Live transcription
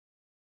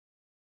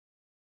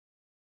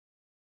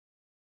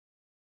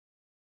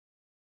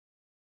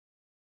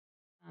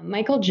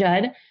Michael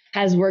Judd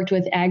has worked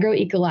with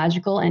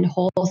agroecological and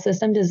whole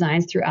system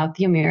designs throughout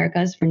the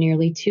Americas for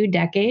nearly 2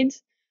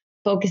 decades,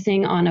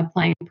 focusing on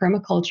applying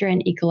permaculture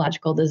and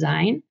ecological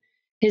design.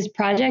 His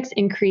projects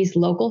increase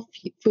local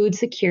food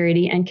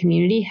security and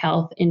community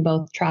health in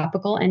both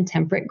tropical and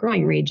temperate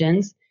growing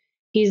regions.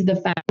 He's the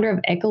founder of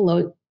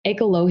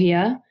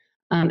Ecologia,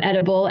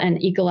 edible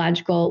and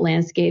ecological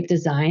landscape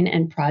design,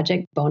 and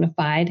Project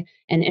Bonafide,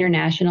 an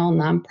international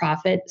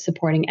nonprofit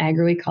supporting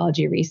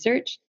agroecology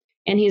research.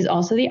 And he's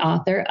also the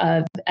author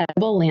of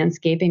Edible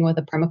Landscaping with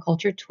a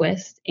Permaculture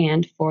Twist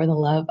and For the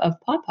Love of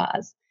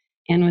Pawpaws.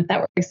 And with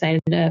that, we're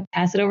excited to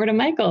pass it over to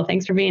Michael.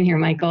 Thanks for being here,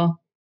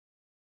 Michael.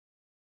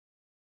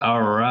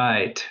 All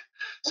right.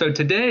 So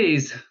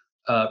today's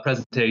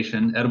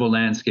presentation, Edible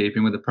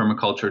Landscaping with a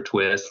Permaculture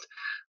Twist,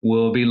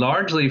 will be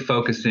largely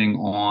focusing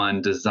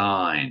on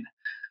design,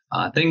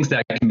 things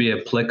that can be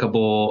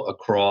applicable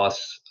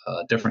across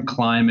different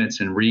climates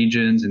and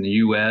regions in the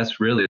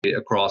U.S., really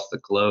across the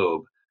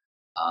globe.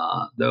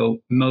 Though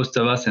most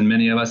of us and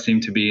many of us seem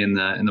to be in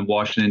the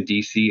Washington,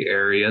 D.C.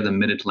 area, the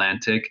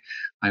Mid-Atlantic,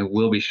 I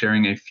will be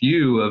sharing a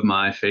few of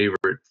my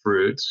favorite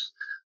fruits,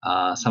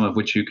 some of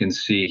which you can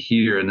see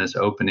here in this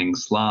opening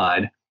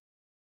slide.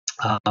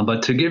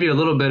 But to give you a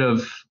little bit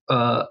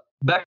of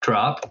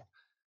backdrop,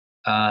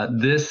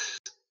 this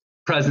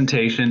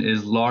presentation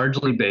is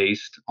largely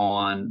based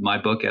on my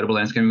book, Edible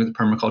Landscaping with a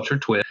Permaculture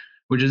Twist,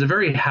 which is a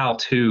very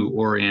how-to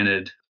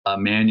oriented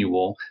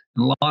manual.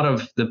 And a lot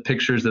of the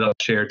pictures that I'll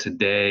share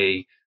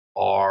today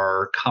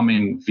are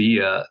coming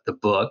via the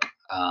book.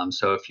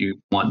 So if you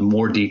want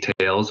more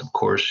details, of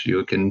course,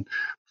 you can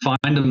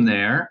find them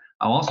there.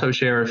 I'll also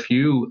share a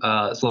few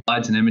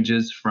slides and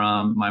images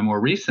from my more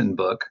recent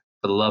book,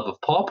 For the Love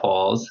of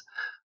Pawpaws,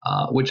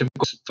 which of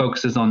course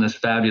focuses on this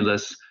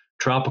fabulous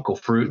tropical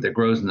fruit that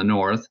grows in the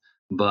north,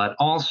 but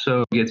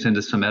also gets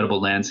into some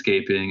edible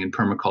landscaping and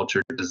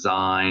permaculture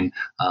design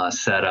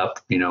setup,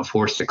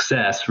 for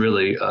success,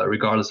 really,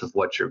 regardless of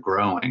what you're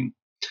growing.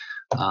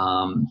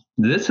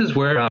 This is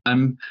where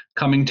I'm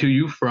coming to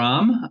you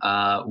from.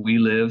 We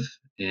live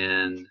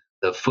in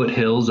the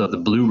foothills of the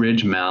Blue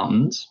Ridge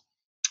Mountains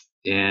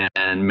in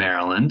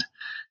Maryland,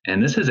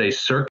 and this is a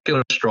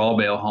circular straw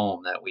bale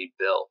home that we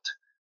built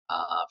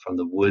from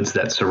the woods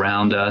that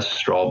surround us,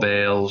 straw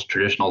bales,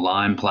 traditional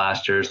lime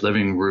plasters,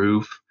 living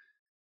roof.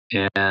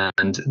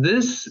 And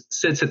this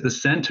sits at the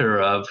center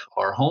of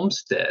our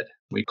homestead.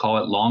 We call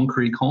it Long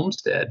Creek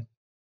Homestead.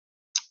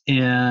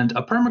 And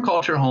a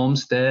permaculture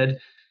homestead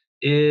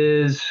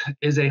is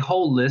a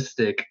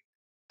holistic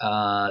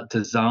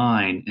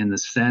design in the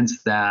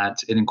sense that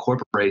it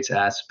incorporates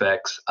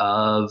aspects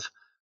of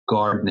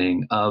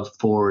gardening, of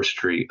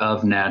forestry,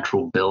 of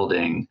natural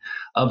building,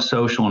 of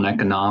social and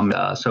economic,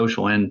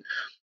 social and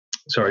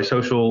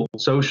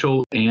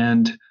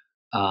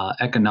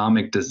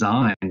economic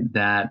design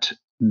that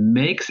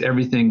makes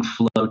everything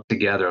flow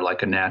together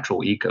like a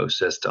natural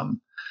ecosystem.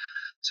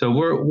 So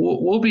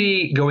we'll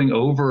be going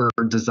over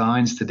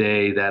designs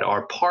today that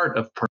are part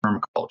of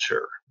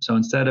permaculture. So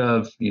instead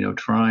of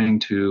trying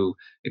to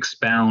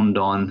expound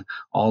on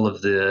all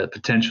of the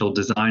potential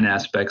design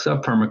aspects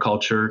of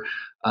permaculture,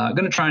 I'm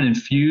going to try and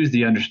infuse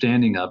the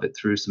understanding of it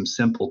through some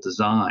simple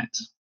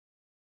designs.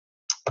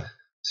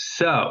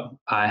 So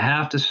I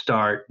have to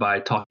start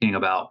by talking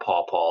about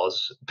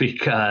pawpaws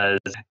because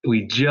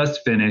we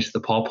just finished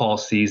the pawpaw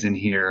season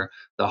here.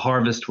 The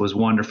harvest was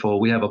wonderful.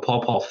 We have a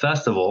pawpaw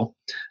festival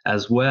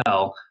as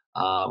well,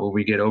 where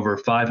we get over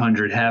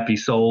 500 happy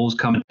souls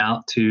coming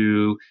out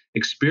to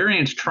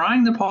experience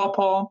trying the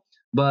pawpaw,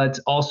 but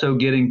also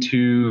getting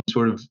to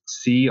sort of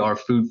see our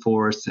food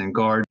forests and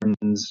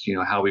gardens,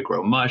 how we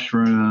grow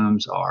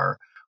mushrooms, our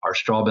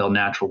straw bale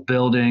natural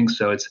building.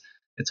 So it's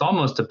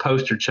almost a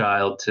poster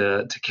child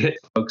to get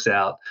folks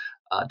out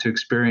to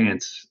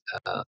experience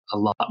a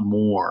lot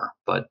more.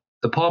 But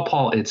the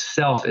pawpaw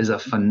itself is a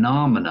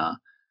phenomena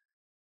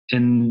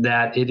in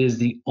that it is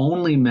the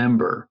only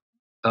member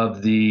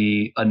of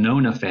the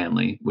Annona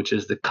family, which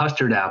is the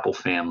custard apple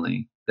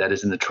family that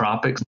is in the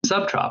tropics and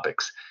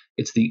subtropics.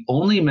 It's the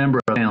only member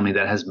of the family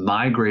that has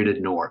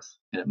migrated north.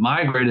 And it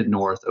migrated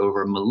north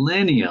over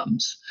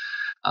millenniums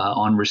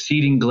on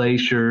receding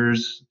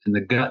glaciers in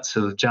the guts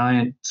of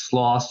giant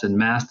sloths and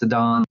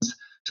mastodons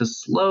to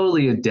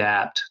slowly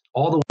adapt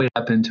all the way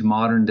up into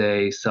modern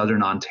day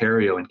southern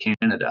Ontario and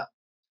Canada.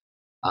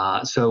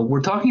 So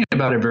we're talking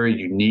about a very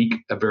unique,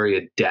 a very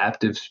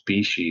adaptive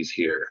species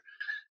here.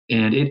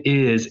 And it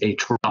is a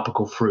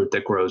tropical fruit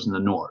that grows in the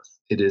north.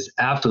 It is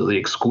absolutely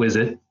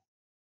exquisite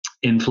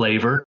in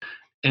flavor.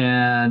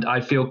 And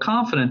I feel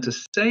confident to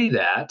say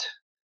that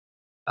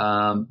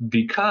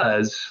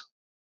because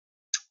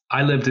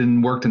I lived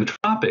and worked in the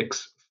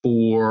tropics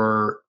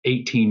for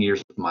 18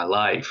 years of my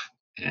life.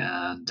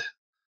 And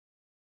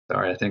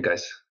sorry, I think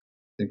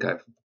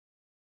I've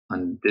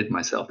undid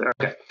myself there.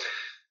 Okay.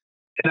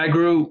 And I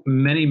grew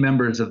many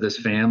members of this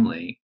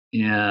family.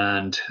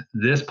 And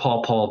this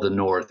pawpaw of the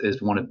north is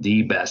one of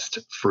the best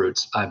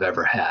fruits I've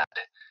ever had.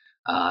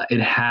 It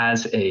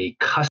has a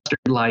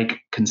custard-like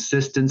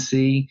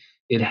consistency.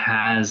 It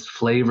has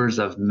flavors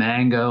of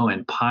mango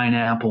and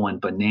pineapple and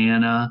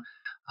banana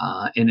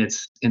in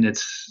its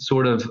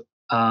sort of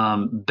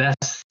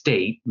best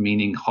state,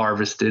 meaning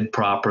harvested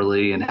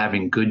properly and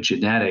having good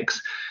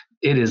genetics.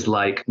 It is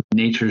like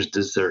nature's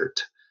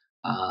dessert.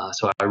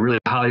 So I really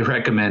highly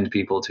recommend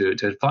people to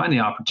find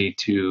the opportunity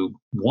to,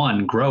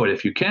 one, grow it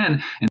if you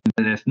can,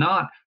 and if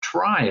not,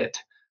 try it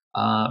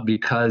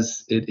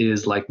because it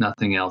is like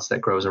nothing else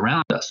that grows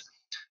around us.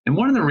 And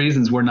one of the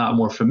reasons we're not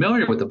more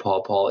familiar with the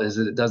pawpaw is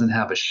that it doesn't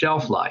have a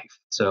shelf life.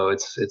 So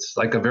it's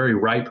like a very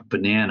ripe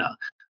banana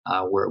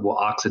where it will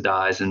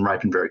oxidize and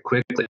ripen very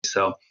quickly.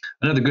 So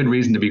another good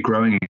reason to be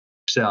growing it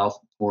yourself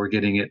or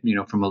getting it,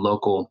 from a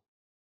local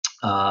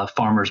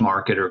farmer's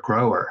market or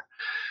grower.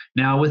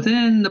 Now,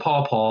 within the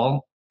pawpaw,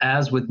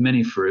 as with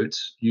many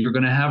fruits, you're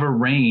going to have a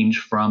range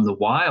from the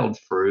wild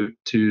fruit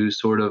to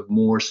sort of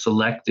more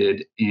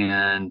selected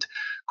and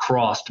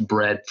crossed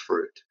bred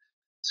fruit.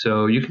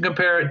 So you can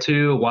compare it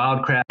to a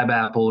wild crab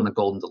apple and a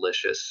golden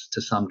delicious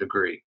to some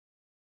degree.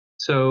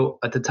 So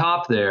at the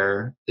top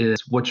there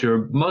is what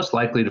you're most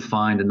likely to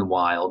find in the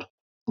wild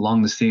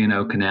along the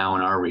C&O Canal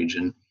in our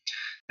region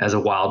as a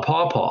wild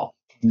pawpaw.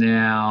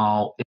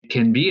 Now, it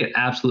can be an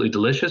absolutely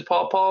delicious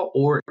pawpaw,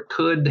 or it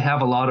could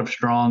have a lot of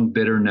strong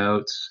bitter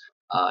notes.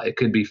 It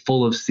could be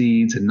full of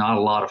seeds and not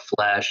a lot of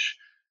flesh.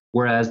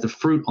 Whereas the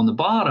fruit on the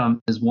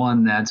bottom is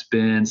one that's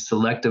been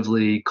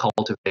selectively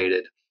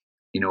cultivated,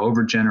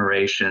 over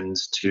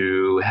generations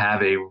to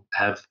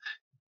have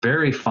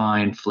very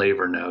fine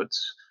flavor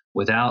notes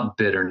without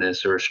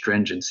bitterness or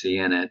astringency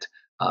in it.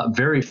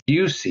 Very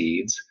few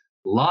seeds,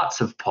 lots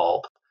of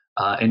pulp,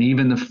 and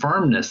even the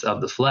firmness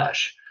of the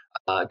flesh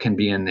can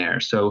be in there.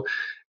 So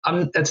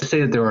that's to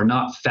say that there are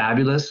not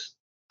fabulous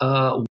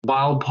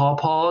wild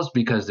pawpaws,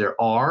 because there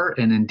are,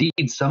 and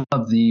indeed some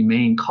of the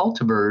main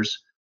cultivars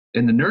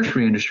in the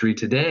nursery industry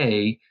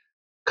today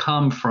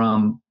come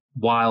from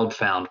wild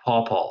found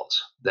pawpaws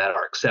that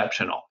are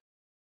exceptional.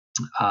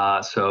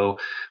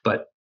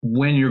 But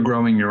when you're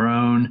growing your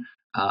own,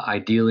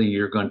 ideally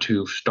you're going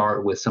to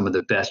start with some of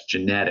the best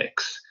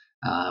genetics,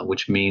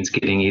 which means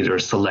getting either a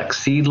select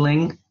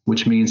seedling,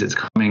 which means it's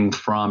coming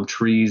from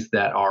trees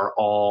that are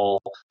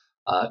all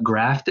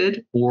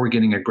grafted, or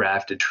getting a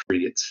grafted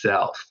tree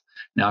itself.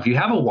 Now, if you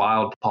have a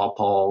wild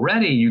pawpaw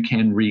already, you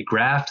can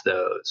regraft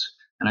those.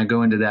 And I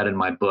go into that in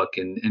my book.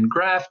 And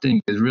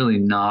grafting is really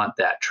not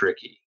that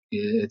tricky.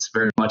 It's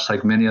very much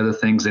like many other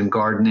things in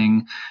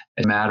gardening,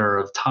 a matter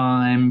of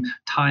time,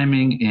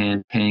 timing,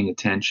 and paying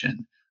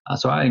attention.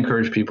 So I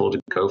encourage people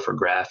to go for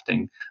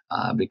grafting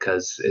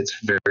because it's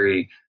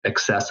very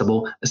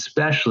accessible,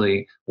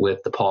 especially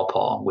with the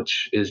pawpaw,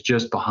 which is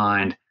just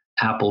behind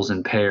apples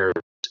and pears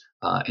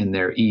in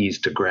their ease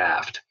to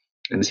graft.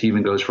 And this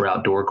even goes for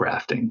outdoor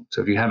grafting.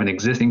 So if you have an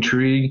existing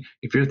tree,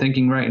 if you're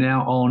thinking right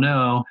now, oh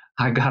no,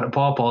 I got a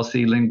pawpaw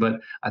seedling, but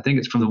I think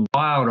it's from the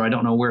wild, or I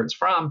don't know where it's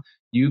from,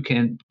 you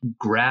can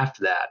graft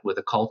that with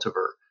a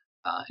cultivar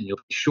and you'll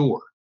be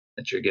sure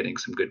that you're getting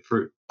some good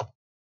fruit.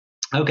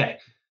 Okay,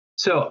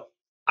 so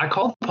I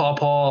call the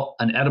pawpaw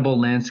an edible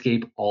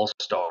landscape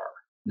all-star.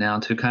 Now,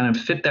 to kind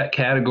of fit that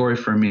category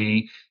for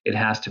me, it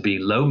has to be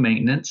low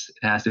maintenance,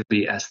 it has to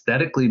be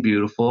aesthetically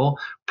beautiful,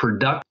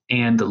 productive,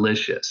 and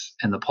delicious.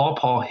 And the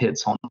pawpaw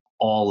hits on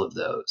all of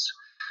those.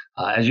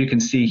 As you can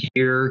see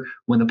here,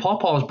 when the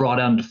pawpaw is brought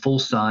out into full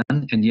sun,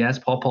 and yes,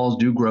 pawpaws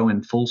do grow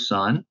in full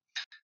sun,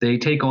 they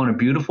take on a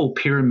beautiful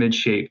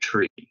pyramid-shaped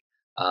tree.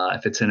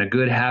 If it's in a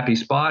good, happy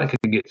spot, it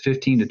can get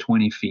 15 to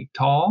 20 feet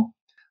tall.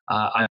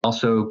 I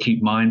also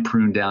keep mine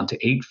pruned down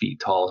to 8 feet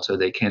tall so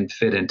they can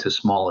fit into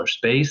smaller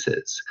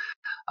spaces.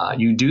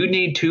 You do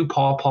need two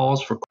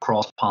pawpaws for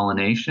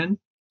cross-pollination.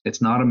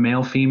 It's not a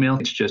male-female,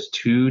 it's just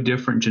two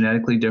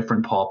genetically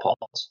different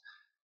pawpaws.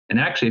 And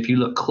actually, if you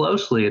look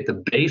closely at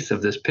the base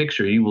of this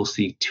picture, you will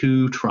see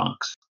two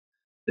trunks.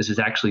 This is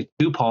actually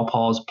two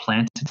pawpaws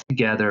planted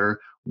together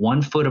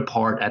 1 foot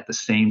apart at the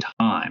same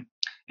time.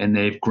 And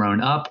they've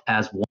grown up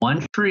as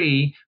one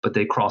tree, but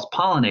they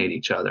cross-pollinate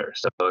each other.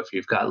 So if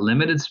you've got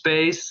limited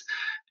space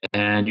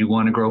and you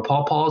want to grow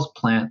pawpaws,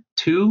 plant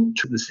two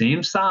the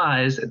same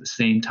size at the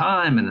same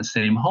time in the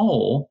same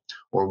hole,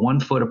 or 1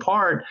 foot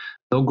apart.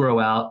 They'll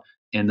grow out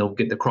and they'll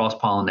get the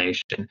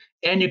cross-pollination.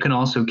 And you can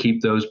also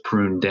keep those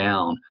pruned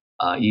down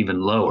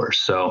even lower.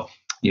 So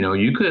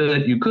you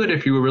could,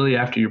 if you were really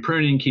after your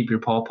pruning, keep your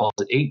pawpaws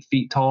at 8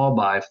 feet tall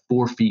by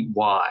 4 feet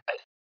wide.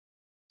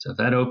 So if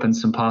that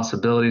opens some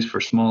possibilities for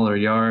smaller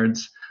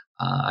yards,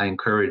 I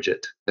encourage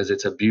it because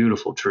it's a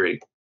beautiful tree.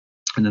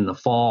 And then the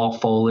fall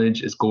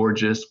foliage is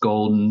gorgeous,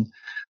 golden.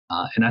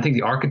 And I think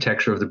the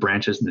architecture of the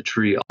branches in the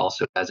tree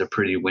also has a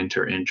pretty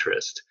winter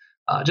interest.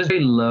 Just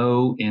very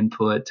low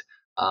input,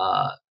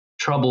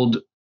 troubled,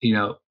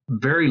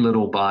 very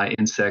little by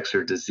insects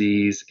or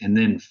disease, and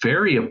then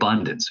very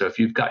abundant. So if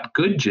you've got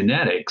good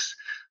genetics,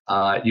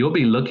 you'll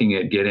be looking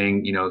at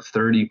getting,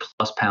 30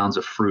 plus pounds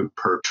of fruit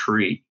per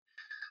tree.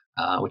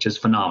 Which is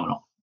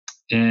phenomenal.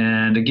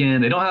 And again,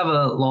 they don't have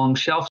a long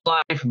shelf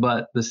life,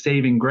 but the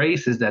saving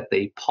grace is that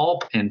they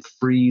pulp and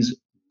freeze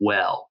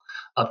well.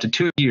 Up to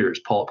 2 years,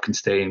 pulp can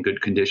stay in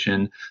good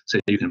condition, so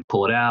you can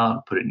pull it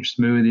out, put it in your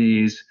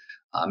smoothies,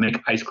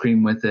 make ice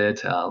cream with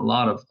it. A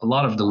lot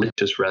of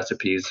delicious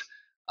recipes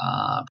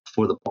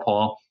for the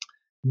pawpaw.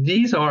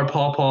 These are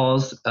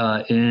pawpaws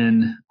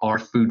in our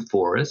food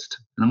forest.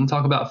 And I'm going to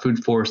talk about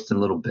food forest in a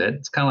little bit.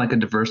 It's kind of like a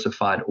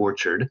diversified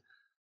orchard.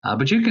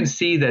 But you can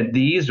see that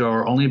these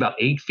are only about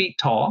 8 feet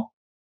tall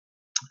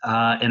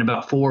and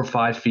about 4 or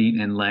 5 feet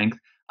in length.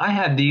 I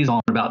have these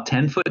on about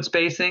 10-foot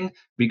spacing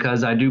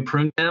because I do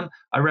prune them.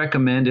 I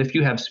recommend, if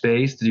you have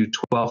space, to do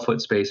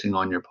 12-foot spacing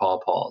on your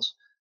pawpaws.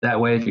 That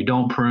way, if you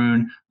don't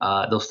prune,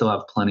 they'll still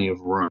have plenty of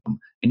room.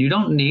 And you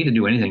don't need to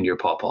do anything to your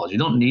pawpaws. You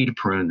don't need to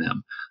prune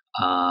them.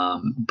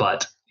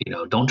 But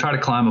don't try to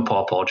climb a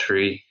pawpaw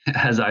tree.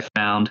 As I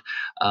found,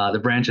 the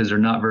branches are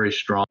not very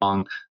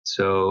strong.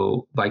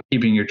 So by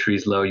keeping your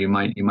trees low, you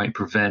might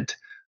prevent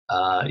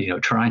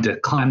trying to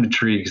climb the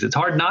tree, because it's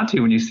hard not to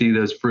when you see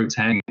those fruits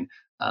hanging.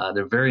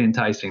 They're very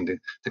enticing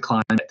to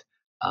climb it.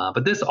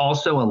 But this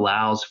also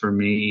allows for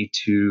me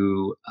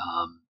to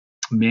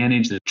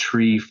manage the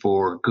tree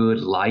for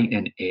good light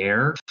and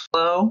air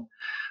flow,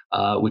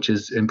 which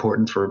is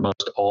important for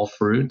most all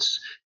fruits.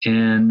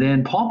 And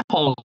then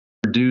pawpaws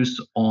produce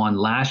on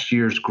last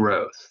year's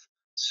growth.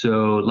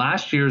 So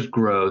last year's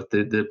growth,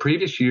 the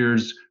previous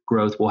year's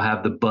growth will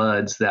have the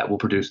buds that will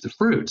produce the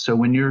fruit. So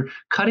when you're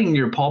cutting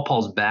your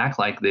pawpaws back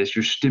like this,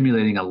 you're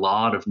stimulating a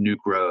lot of new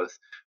growth,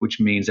 which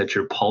means that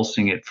you're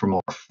pulsing it for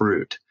more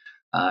fruit,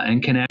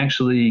 and can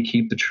actually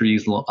keep the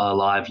trees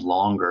alive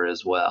longer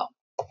as well.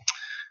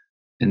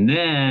 And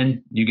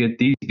then you get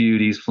these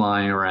beauties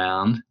flying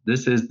around.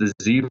 This is the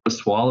zebra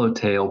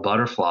swallowtail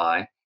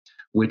butterfly,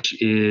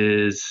 which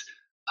is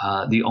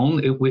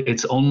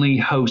its only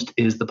host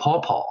is the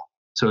pawpaw.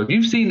 So if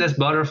you've seen this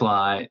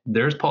butterfly,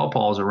 there's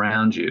pawpaws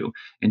around you.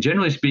 And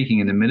generally speaking,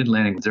 in the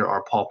Mid-Atlantic, there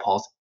are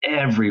pawpaws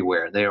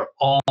everywhere. They are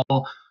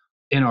all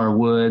in our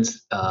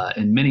woods,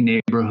 in many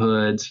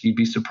neighborhoods. You'd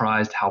be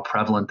surprised how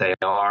prevalent they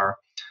are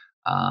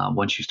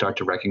once you start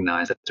to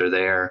recognize that they're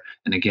there.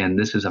 And again,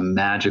 this is a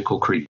magical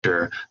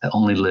creature that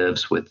only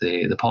lives with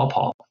the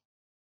pawpaw.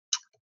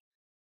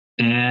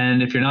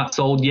 And if you're not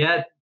sold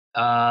yet,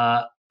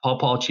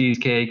 pawpaw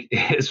cheesecake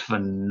is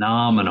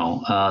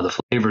phenomenal. The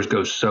flavors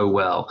go so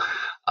well,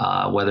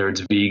 whether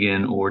it's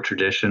vegan or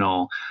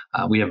traditional.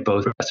 We have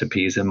both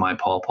recipes in my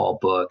pawpaw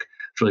book.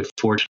 I'm really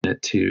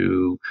fortunate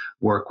to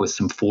work with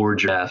some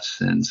forge chefs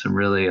and some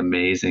really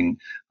amazing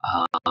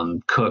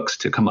cooks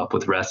to come up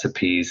with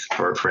recipes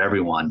for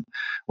everyone,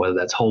 whether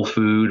that's whole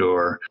food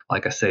or,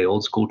 like I say,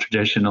 old school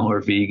traditional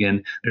or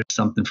vegan. There's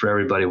something for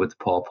everybody with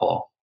the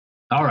pawpaw.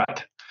 All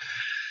right.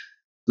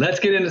 Let's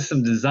get into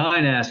some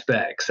design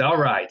aspects. All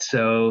right,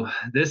 so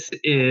this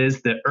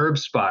is the herb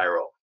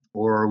spiral,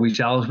 or we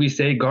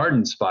say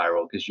garden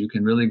spiral, because you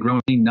can really grow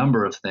any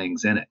number of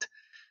things in it.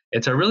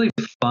 It's a really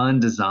fun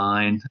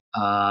design.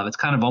 It's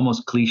kind of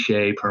almost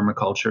cliche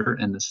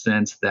permaculture in the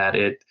sense that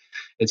it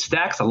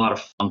stacks a lot of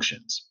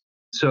functions.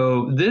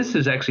 So this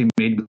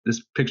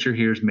picture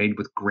here is made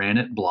with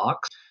granite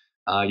blocks.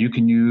 You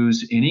can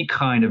use any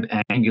kind of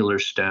angular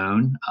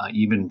stone,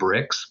 even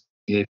bricks.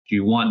 If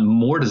you want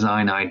more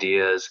design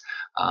ideas,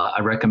 I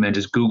recommend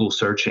just Google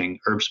searching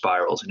herb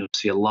spirals, and you'll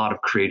see a lot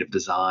of creative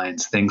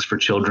designs, things for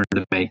children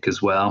to make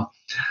as well.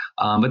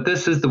 But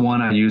this is the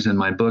one I use in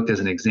my book as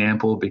an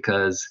example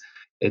because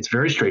it's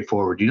very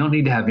straightforward. You don't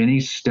need to have any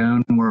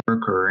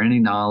stonework or any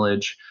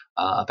knowledge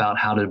about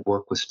how to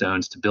work with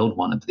stones to build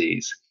one of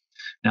these.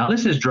 Now,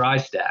 this is dry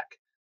stack,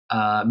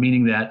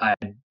 meaning that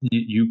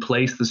you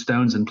place the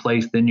stones in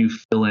place, then you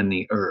fill in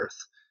the earth.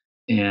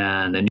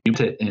 And then you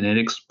put it, and it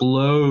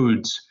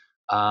explodes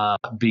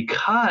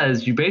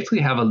because you basically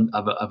have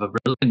a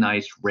really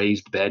nice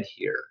raised bed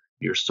here.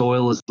 Your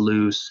soil is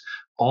loose.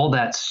 All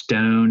that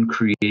stone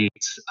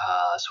creates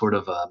sort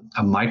of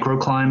a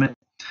microclimate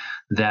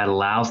that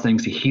allows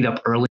things to heat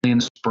up early in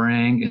the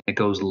spring, and it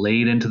goes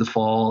late into the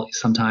fall,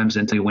 sometimes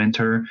into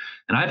winter.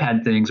 And I've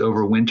had things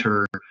over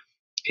winter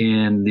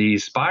in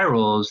these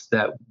spirals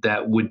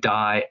that would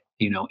die,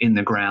 in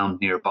the ground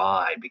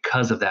nearby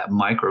because of that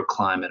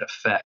microclimate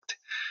effect.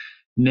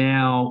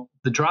 Now,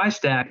 the dry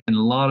stack and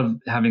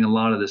having a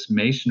lot of this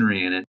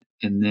masonry in it,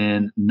 and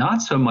then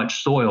not so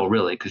much soil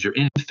really, because you're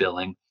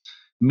infilling,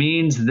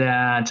 means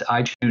that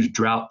I choose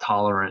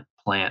drought-tolerant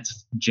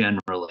plants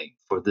generally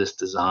for this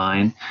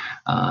design.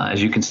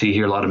 As you can see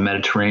here, a lot of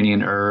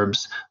Mediterranean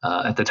herbs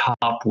at the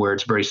top where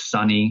it's very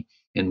sunny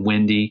and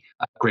windy.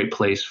 A great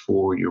place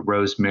for your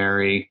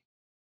rosemary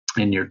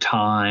and your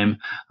thyme.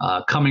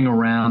 Coming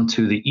around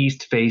to the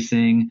east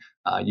facing,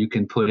 you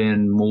can put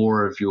in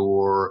more of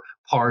your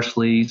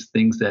parsley,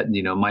 things that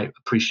might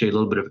appreciate a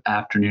little bit of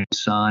afternoon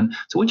sun.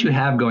 So what you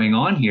have going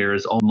on here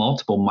is all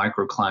multiple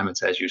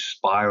microclimates as you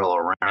spiral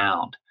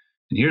around.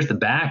 And here's the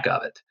back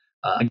of it.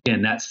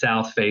 Again, that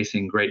south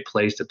facing, great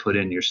place to put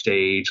in your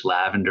sage,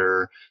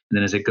 lavender. And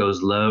then as it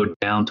goes low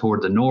down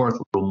toward the north,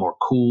 a little more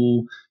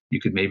cool,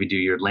 you could maybe do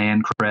your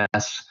land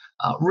cress.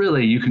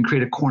 Really, you can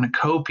create a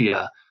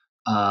cornucopia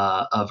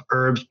of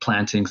herbs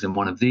plantings in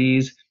one of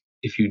these.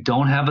 If you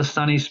don't have a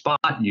sunny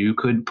spot, you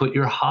could put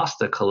your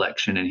hosta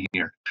collection in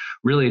here.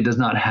 Really, it does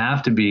not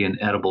have to be an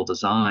edible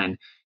design.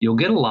 You'll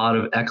get a lot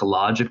of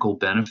ecological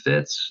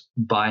benefits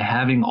by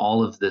having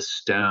all of this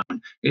stone.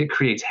 It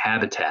creates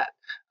habitat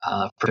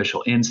for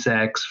official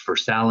insects, for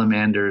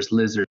salamanders,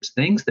 lizards,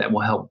 things that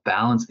will help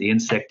balance the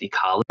insect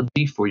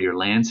ecology for your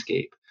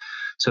landscape.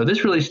 So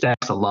this really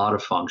stacks a lot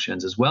of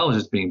functions, as well as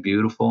just being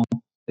beautiful.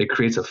 It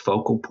creates a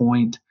focal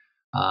point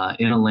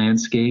in a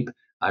landscape.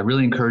 I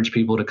really encourage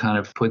people to kind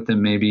of put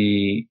them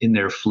maybe in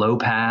their flow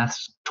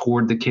paths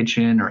toward the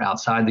kitchen or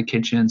outside the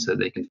kitchen so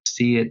they can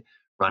see it,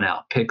 run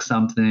out, pick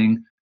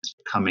something,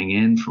 coming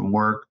in from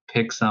work,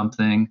 pick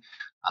something.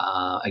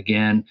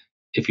 Again,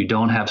 if you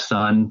don't have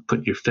sun,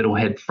 put your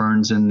fiddlehead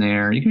ferns in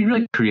there. You can be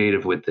really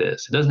creative with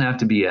this. It doesn't have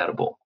to be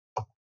edible.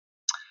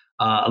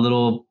 A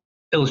little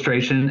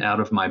illustration out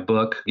of my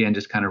book, again,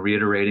 just kind of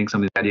reiterating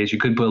some of the ideas. You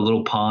could put a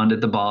little pond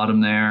at the bottom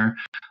there,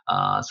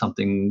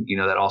 something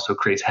that also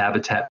creates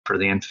habitat for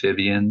the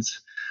amphibians.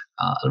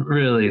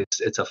 Really,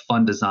 it's a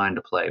fun design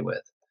to play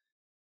with.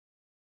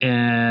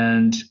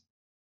 And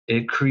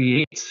it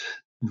creates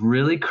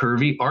really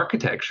curvy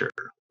architecture,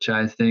 which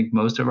I think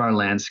most of our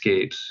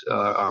landscapes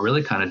are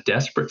really kind of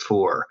desperate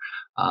for.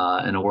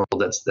 In a world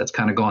that's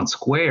kind of gone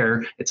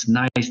square, it's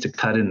nice to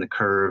cut in the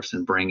curves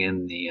and bring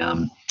in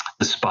the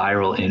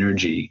spiral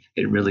energy.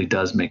 It really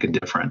does make a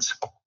difference.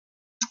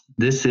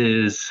 This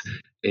is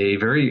a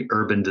very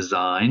urban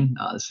design.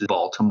 This is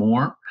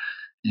Baltimore,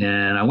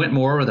 and I went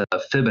more with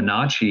a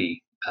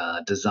Fibonacci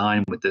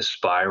design with this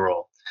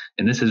spiral.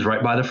 And this is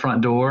right by the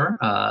front door.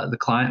 The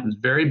client was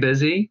very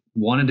busy,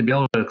 wanted to be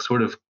able to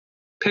sort of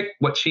pick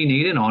what she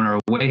needed on her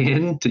way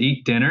in to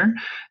eat dinner.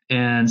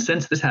 And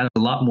since this has a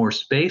lot more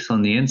space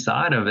on the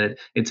inside of it,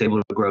 it's able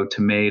to grow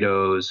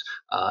tomatoes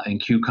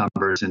and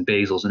cucumbers and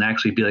basils and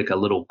actually be like a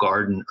little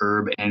garden,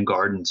 herb and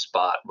garden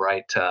spot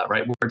right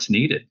where it's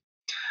needed.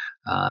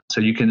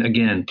 So you can,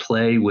 again,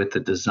 play with the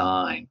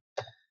design.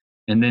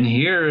 And then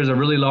here is a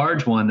really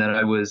large one that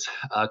I was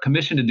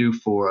commissioned to do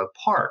for a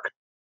park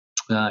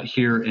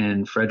here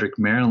in Frederick,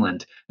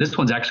 Maryland. This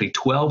one's actually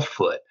 12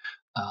 foot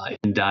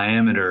in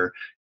diameter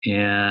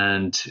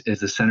and is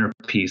the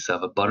centerpiece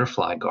of a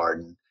butterfly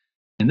garden.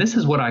 And this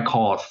is what I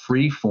call a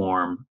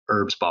free-form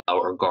herb spiral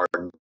or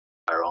garden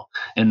spiral,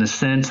 in the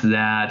sense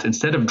that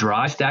instead of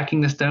dry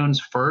stacking the stones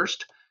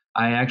first,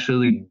 I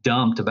actually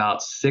dumped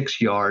about 6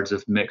 yards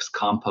of mixed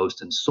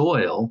compost and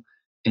soil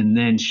and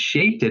then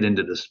shaped it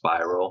into the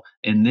spiral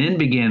and then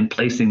began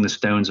placing the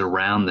stones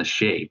around the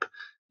shape.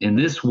 In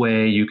this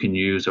way, you can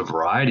use a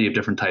variety of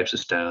different types of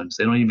stones.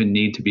 They don't even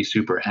need to be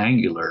super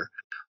angular.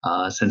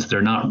 Since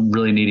they're not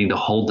really needing to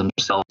hold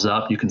themselves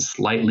up, you can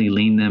slightly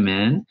lean them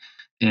in.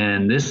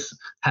 And this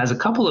has a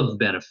couple of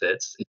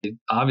benefits. It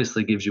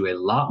obviously gives you a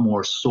lot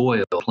more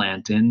soil to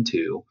plant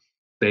into.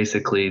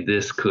 Basically,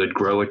 this could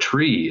grow a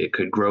tree. It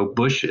could grow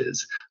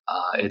bushes.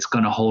 It's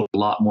going to hold a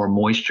lot more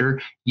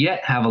moisture,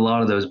 yet have a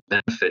lot of those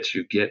benefits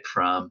you get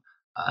from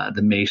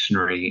the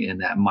masonry and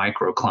that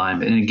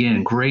microclimate. And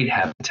again, great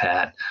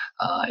habitat,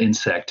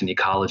 insect and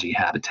ecology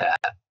habitat.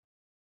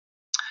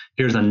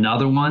 Here's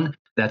another one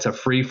that's a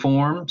free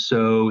form.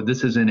 So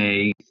this is in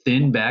a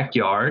thin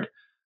backyard.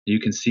 You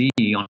can see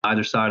on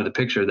either side of the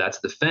picture, that's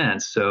the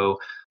fence. So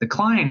the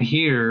client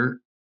here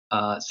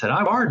said,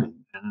 I garden,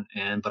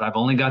 but I've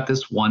only got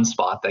this one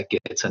spot that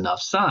gets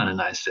enough sun.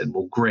 And I said,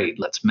 well, great,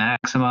 let's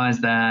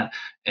maximize that.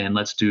 And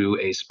let's do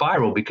a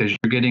spiral, because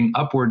you're getting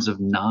upwards of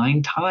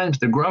 9 times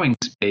the growing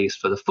space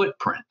for the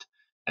footprint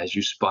as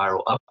you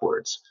spiral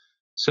upwards.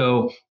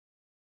 So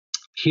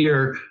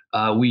here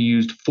we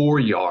used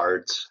 4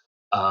 yards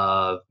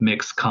of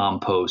mixed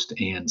compost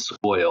and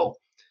soil,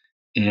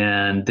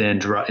 and then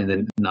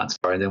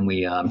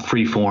we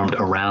free-formed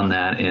around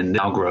that, and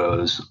now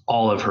grows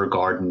all of her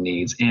garden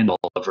needs and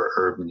all of her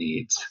herb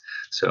needs.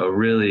 So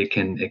really, it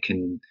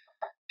can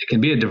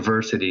be a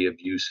diversity of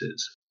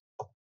uses.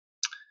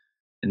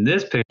 In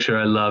this picture,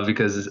 I love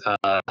because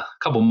a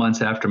couple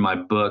months after my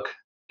book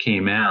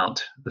came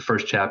out, the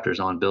first chapter is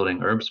on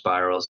building herb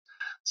spirals.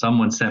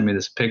 Someone sent me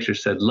this picture,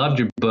 said, "Loved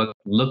your book.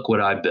 Look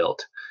what I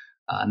built."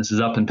 And this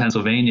is up in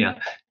Pennsylvania.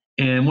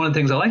 And one of the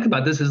things I like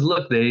about this is,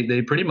 look,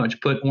 they pretty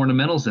much put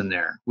ornamentals in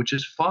there, which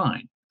is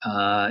fine.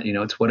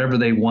 It's whatever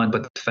they want,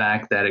 but the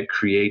fact that it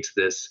creates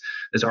this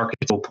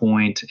archetypal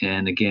point,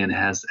 and again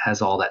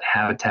has all that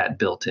habitat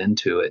built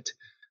into it,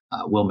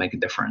 will make a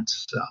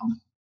difference.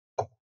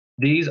 So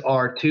these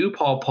are 2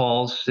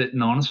 pawpaws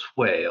sitting on a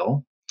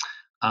swale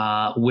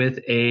with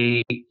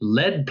a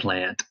lead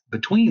plant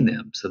between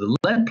them. So the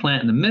lead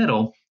plant in the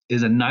middle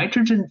is a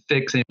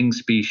nitrogen-fixing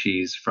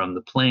species from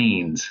the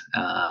plains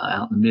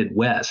out in the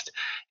Midwest.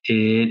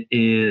 It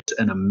is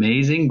an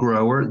amazing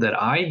grower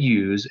that I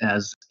use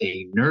as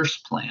a nurse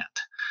plant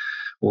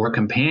or a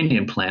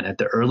companion plant at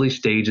the early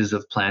stages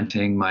of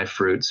planting my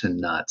fruits and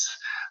nuts,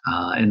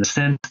 in the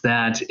sense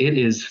that it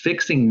is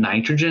fixing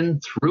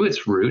nitrogen through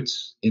its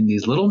roots in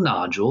these little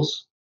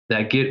nodules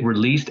that get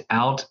released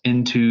out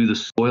into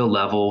the soil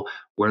level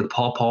where the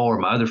pawpaw or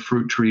my other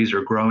fruit trees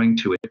are growing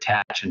to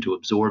attach and to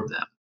absorb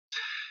them.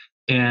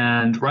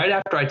 And right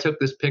after I took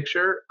this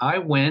picture, I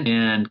went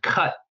and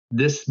cut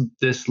this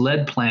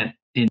lead plant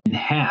in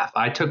half.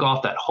 I took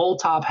off that whole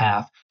top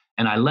half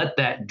and I let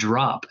that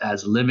drop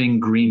as living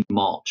green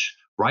mulch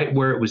right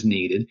where it was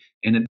needed.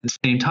 And at the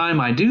same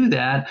time I do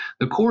that,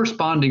 the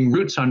corresponding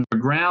roots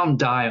underground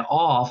die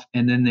off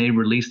and then they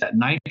release that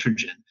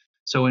nitrogen.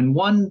 So in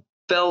one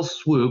fell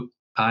swoop,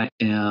 I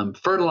am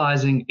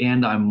fertilizing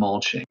and I'm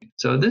mulching.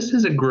 So this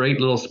is a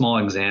great little small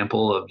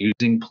example of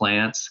using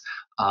plants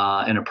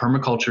in a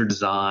permaculture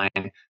design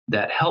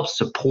that helps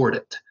support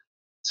it.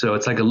 So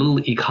it's like a little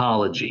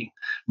ecology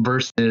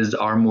versus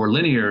our more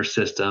linear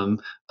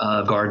system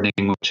of gardening,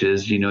 which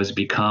is, has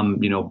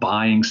become,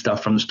 buying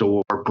stuff from the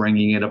store,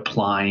 bringing it,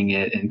 applying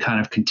it, and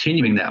kind of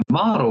continuing that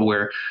model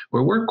where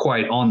we're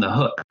quite on the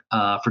hook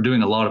for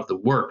doing a lot of the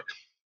work.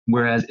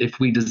 Whereas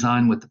if we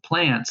design with the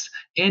plants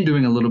and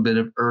doing a little bit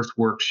of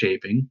earthwork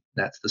shaping,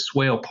 that's the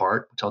swale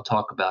part, which I'll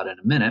talk about in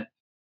a minute,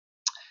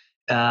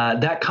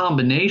 that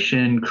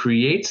combination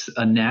creates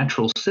a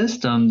natural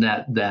system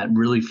that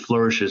really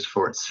flourishes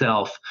for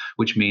itself,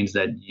 which means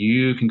that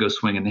you can go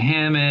swing in the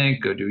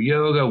hammock, go do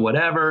yoga,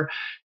 whatever.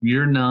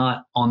 You're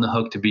not on the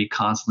hook to be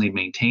constantly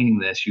maintaining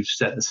this. You've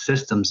set the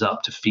systems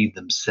up to feed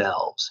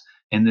themselves.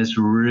 And this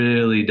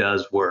really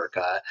does work.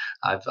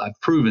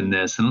 I've proven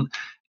this.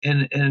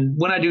 And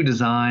when I do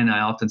design, I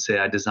often say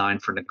I design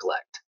for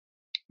neglect,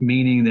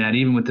 meaning that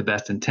even with the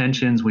best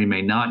intentions, we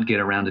may not get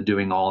around to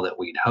doing all that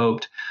we'd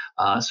hoped.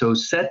 So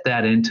set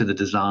that into the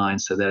design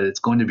so that it's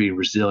going to be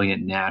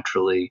resilient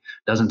naturally,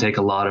 doesn't take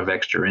a lot of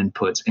extra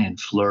inputs, and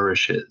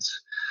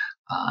flourishes.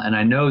 And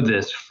I know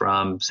this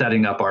from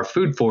setting up our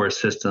food forest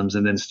systems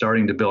and then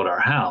starting to build our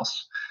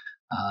house.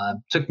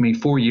 It took me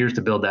 4 years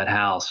to build that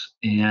house,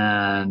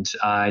 and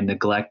I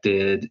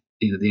neglected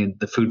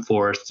the food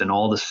forests and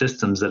all the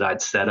systems that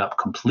I'd set up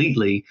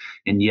completely,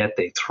 and yet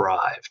they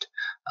thrived.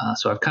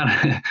 So I've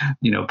kind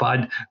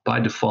of, by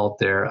default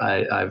there,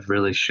 I've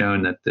really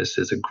shown that this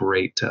is a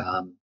great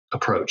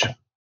approach.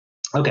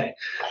 Okay,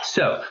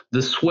 so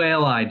the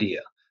swale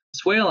idea. The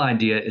swale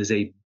idea is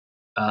a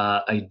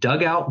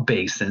dugout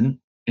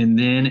basin and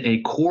then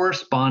a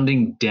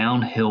corresponding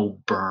downhill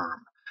berm.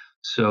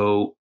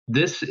 So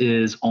this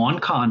is on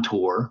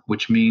contour,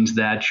 which means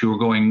that you're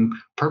going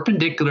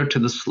perpendicular to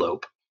the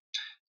slope.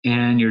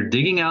 And you're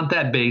digging out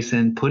that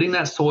basin, putting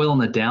that soil in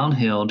the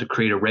downhill to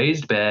create a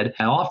raised bed.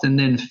 I often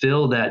then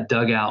fill that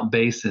dugout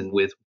basin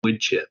with wood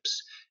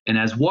chips. And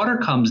as water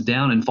comes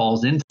down and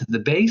falls into the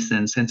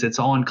basin, since it's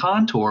on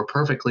contour,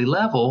 perfectly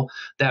level,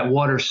 that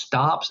water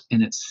stops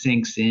and it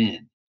sinks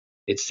in.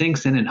 It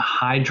sinks in and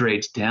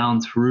hydrates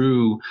down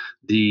through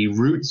the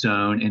root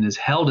zone and is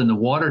held in the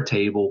water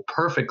table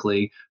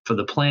perfectly for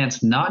the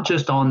plants, not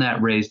just on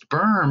that raised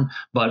berm,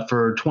 but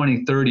for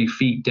 20, 30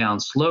 feet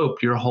down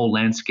slope, your whole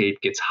landscape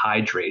gets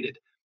hydrated.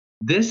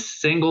 This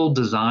single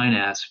design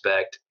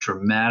aspect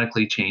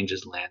dramatically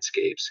changes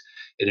landscapes.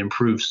 It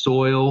improves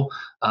soil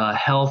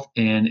health,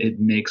 and it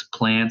makes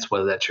plants,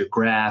 whether that's your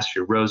grass,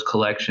 your rose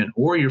collection,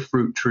 or your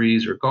fruit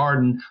trees or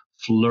garden,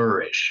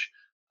 flourish.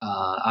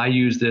 I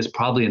use this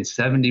probably in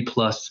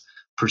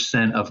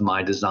 70+% of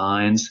my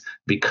designs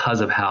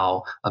because of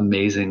how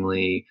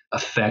amazingly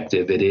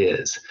effective it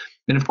is.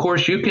 And of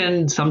course, you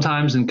can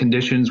sometimes, in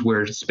conditions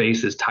where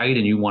space is tight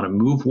and you want to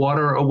move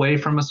water away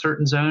from a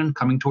certain zone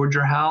coming towards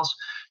your house,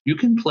 you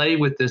can play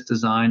with this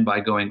design by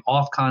going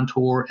off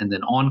contour and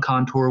then on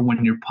contour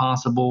when you're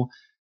possible.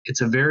 It's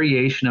a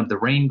variation of the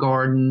rain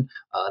garden,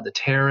 the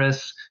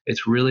terrace.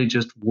 It's really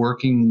just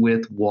working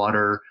with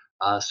water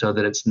so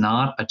that it's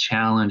not a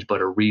challenge,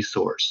 but a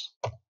resource.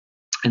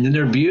 And then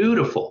they're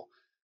beautiful.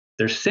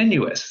 They're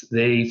sinuous.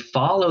 They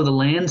follow the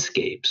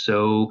landscape.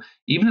 So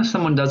even if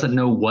someone doesn't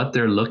know what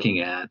they're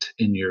looking at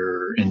in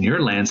your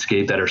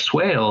landscape that are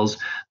swales,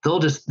 they'll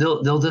just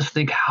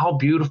think how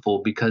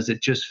beautiful, because it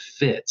just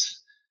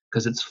fits,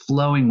 because it's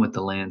flowing with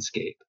the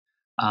landscape.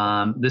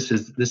 This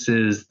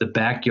is the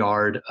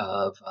backyard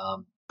of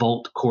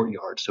Volt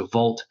Courtyard. So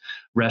Volt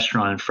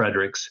Restaurant in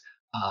Fredericks,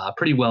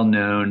 pretty well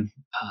known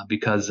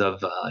because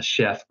of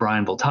chef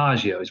Brian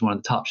Voltaggio. He's one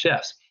of the top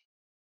chefs.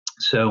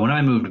 So when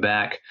I moved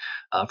back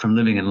from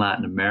living in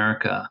Latin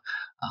America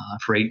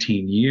for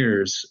 18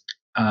 years,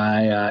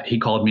 he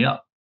called me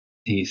up.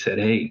 He said,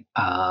 "Hey,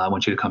 I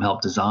want you to come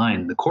help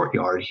design the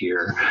courtyard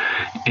here."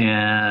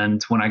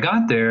 And when I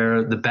got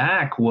there, the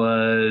back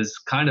was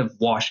kind of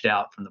washed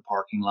out from the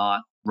parking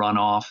lot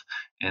runoff,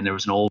 and there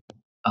was an old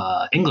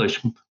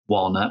English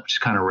walnut, which is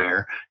kind of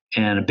rare,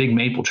 and a big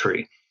maple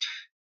tree.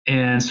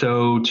 And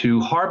so to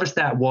harvest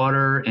that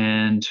water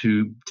and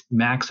to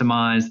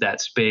maximize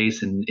that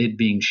space and it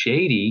being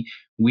shady,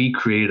 we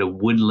created a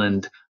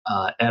woodland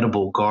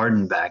edible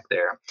garden back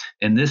there.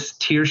 And this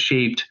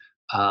tear-shaped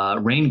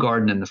rain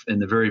garden in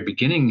the very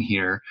beginning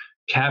here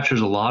captures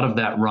a lot of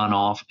that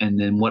runoff, and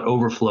then what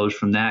overflows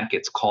from that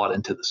gets caught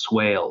into the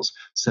swales,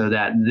 so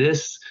that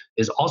this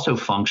is also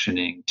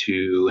functioning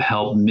to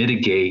help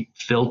mitigate,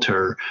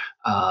 filter,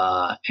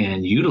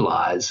 and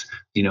utilize,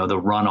 the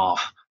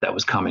runoff that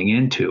was coming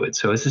into it.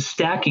 So it's a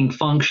stacking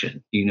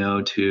function,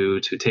 to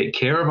take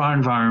care of our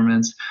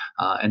environments,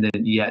 and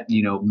then yet,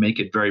 make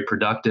it very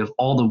productive.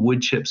 All the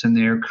wood chips in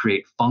there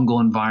create fungal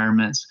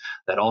environments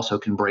that also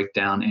can break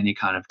down any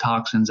kind of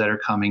toxins that are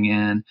coming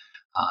in.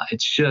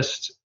 It's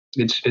just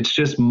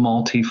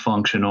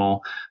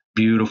multifunctional,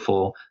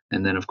 beautiful,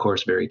 and then of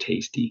course very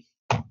tasty.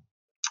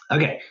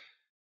 Okay,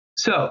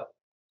 so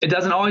it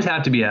doesn't always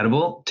have to be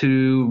edible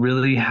to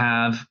really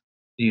have,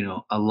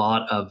 a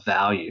lot of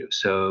value.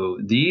 So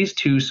these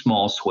two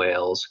small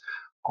swales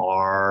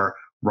are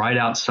right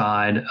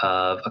outside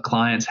of a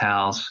client's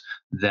house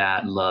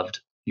that loved,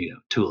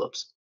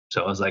 tulips.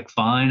 So I was like,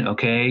 fine,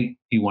 okay,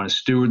 you want to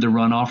steward the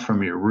runoff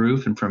from your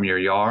roof and from your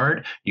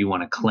yard. You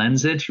want to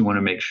cleanse it. You want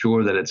to make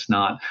sure that it's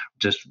not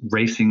just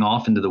racing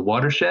off into the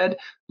watershed.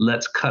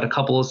 Let's cut a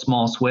couple of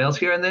small swales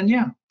here, and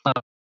then,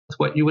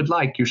 what you would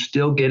like. You're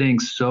still getting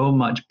so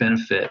much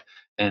benefit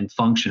and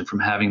function from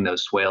having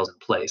those swales in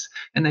place.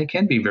 And they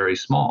can be very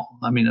small.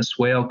 I mean, a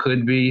swale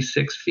could be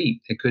 6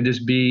 feet. It could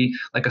just be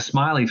like a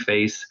smiley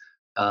face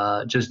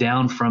just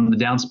down from the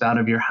downspout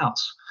of your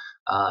house,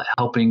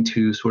 helping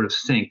to sort of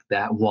sink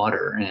that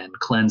water and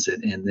cleanse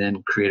it and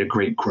then create a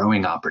great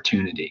growing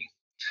opportunity.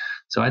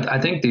 So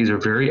I think these are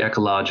very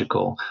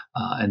ecological.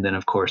 And then,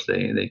 of course,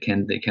 they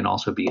can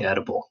also be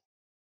edible.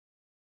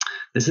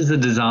 This is a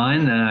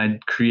design that I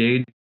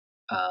created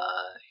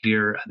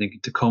here, I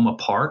think, Tacoma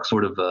Park,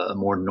 sort of a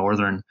more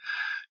northern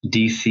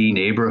DC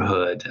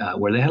neighborhood,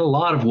 where they had a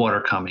lot of water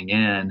coming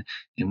in,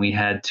 and we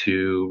had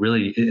to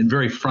really, in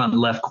very front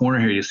left corner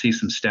here, you see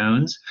some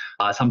stones.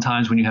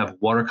 Sometimes when you have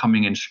water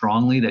coming in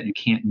strongly that you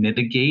can't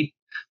mitigate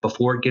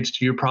before it gets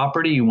to your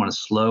property, you want to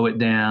slow it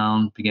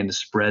down, begin to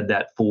spread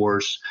that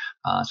force.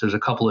 So there's a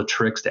couple of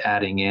tricks to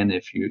adding in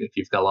if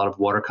you've got a lot of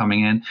water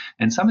coming in.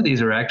 And some of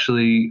these are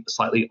actually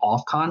slightly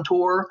off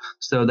contour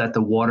so that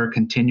the water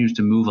continues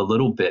to move a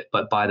little bit,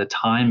 but by the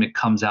time it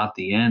comes out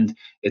the end,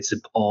 it's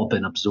all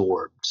been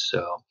absorbed.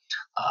 So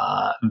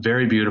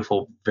very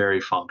beautiful,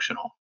 very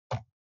functional.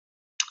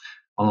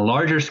 On a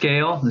larger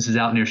scale, this is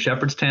out near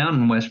Shepherdstown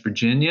in West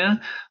Virginia.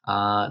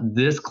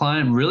 This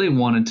client really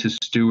wanted to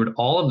steward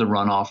all of the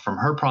runoff from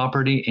her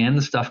property and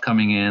the stuff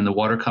coming in, the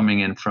water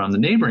coming in from the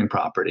neighboring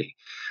property.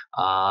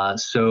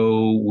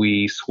 So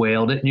we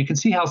swaled it, and you can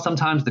see how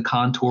sometimes the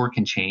contour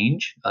can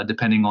change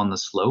depending on the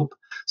slope.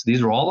 So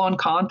these are all on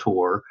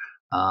contour,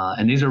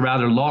 and these are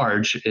rather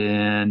large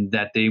in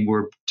that they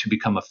were to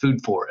become a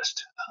food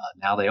forest.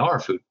 Now they are a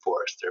food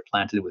forest. They're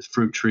planted with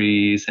fruit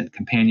trees and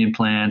companion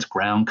plants,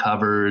 ground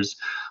covers,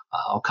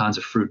 all kinds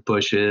of fruit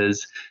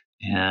bushes.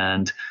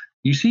 And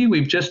you see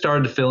we've just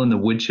started to fill in the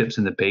wood chips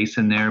in the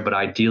basin there, but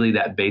ideally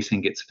that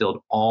basin gets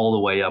filled all the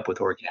way up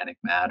with organic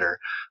matter,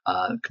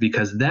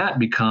 because that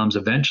becomes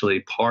eventually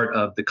part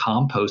of the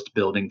compost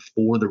building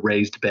for the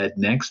raised bed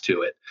next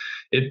to it.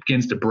 It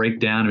begins to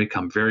break down and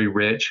become very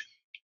rich.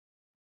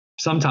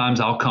 Sometimes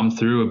I'll come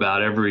through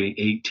about every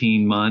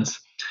 18 months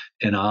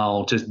and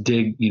I'll just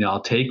dig,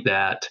 I'll take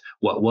that,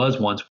 what was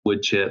once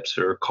wood chips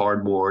or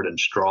cardboard and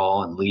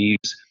straw and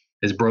leaves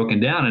is broken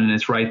down and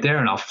it's right there,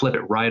 and I'll flip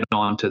it right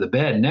onto the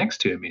bed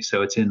next to me.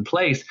 So it's in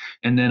place,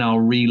 and then I'll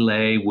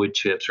relay wood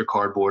chips or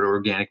cardboard or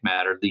organic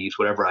matter, leaves,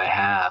 whatever I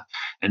have.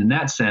 And in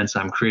that sense,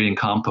 I'm creating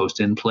compost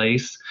in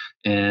place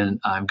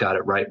and I've got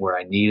it right where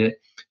I need it.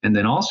 And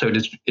then also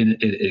it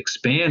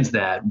expands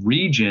that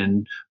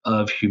region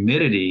of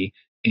humidity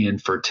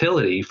and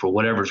fertility for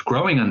whatever's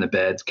growing on the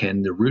beds.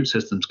 The root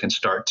systems can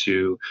start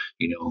to,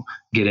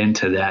 get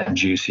into that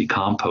juicy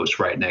compost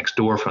right next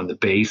door from the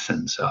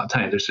basin. So I'll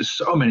tell you, there's just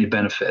so many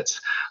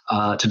benefits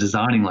to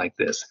designing like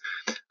this.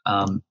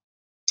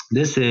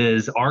 This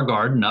is our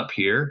garden up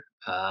here.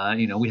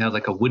 We have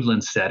like a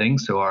woodland setting,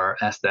 so our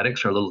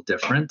aesthetics are a little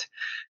different.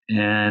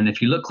 And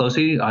if you look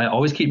closely, I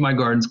always keep my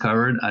gardens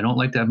covered. I don't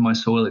like to have my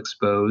soil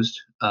exposed.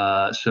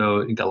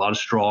 So you got a lot of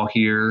straw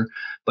here.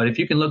 But if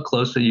you can look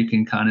closely, you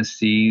can kind of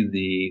see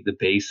the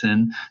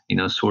basin,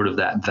 sort of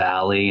that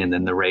valley, and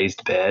then the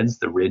raised beds,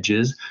 the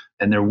ridges,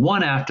 and they're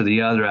one after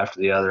the other, after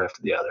the other,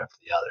 after the other, after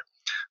the other.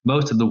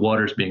 Most of the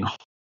water is being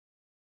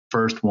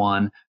first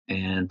one.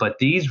 But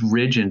these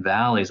ridge and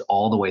valleys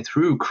all the way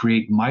through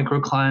create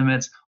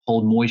microclimates,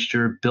 hold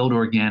moisture, build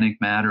organic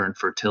matter and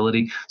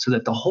fertility, so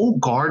that the whole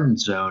garden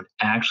zone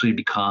actually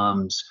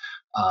becomes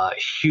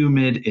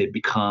humid. It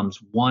becomes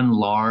one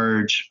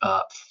large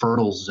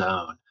fertile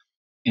zone,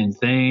 and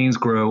things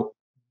grow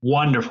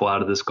wonderful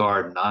out of this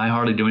garden. I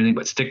hardly do anything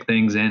but stick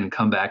things in and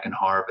come back and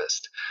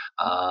harvest.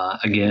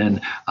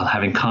 Again,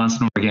 having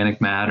constant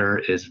organic matter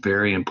is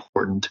very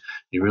important.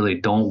 You really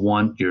don't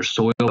want your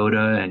soil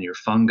quota and your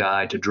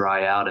fungi to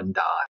dry out and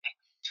die.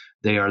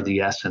 They are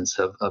the essence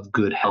of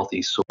good,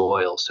 healthy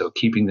soil. So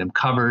keeping them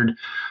covered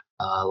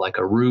like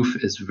a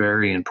roof is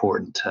very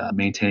important.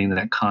 Maintaining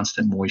that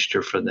constant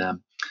moisture for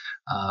them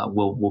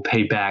will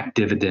pay back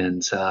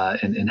dividends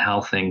in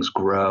how things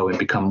grow and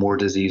become more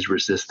disease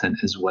resistant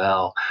as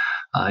well,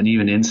 and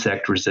even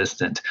insect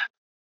resistant.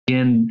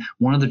 Again,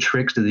 one of the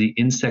tricks to the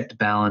insect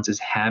balance is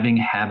having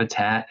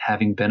habitat,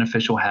 having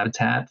beneficial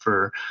habitat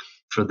for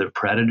for the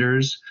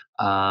predators.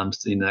 So,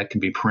 that can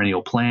be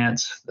perennial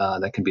plants.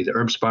 That can be the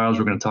herb spirals.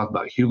 We're going to talk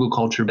about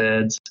hugelculture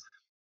beds.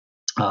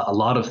 A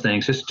lot of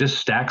things, just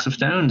stacks of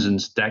stones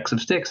and stacks of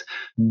sticks.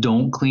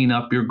 Don't clean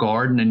up your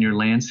garden and your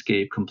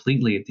landscape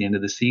completely at the end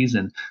of the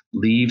season.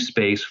 Leave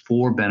space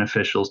for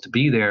beneficials to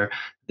be there.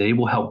 They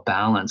will help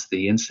balance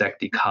the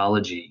insect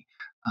ecology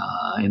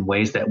in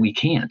ways that we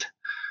can't.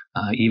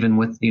 Even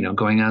with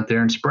going out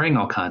there and spraying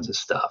all kinds of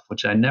stuff,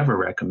 which I never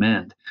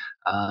recommend.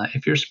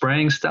 If you're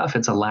spraying stuff,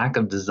 it's a lack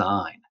of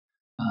design.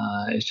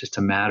 It's just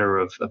a matter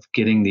of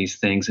getting these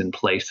things in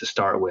place to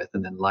start with,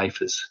 and then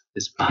life is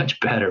much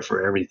better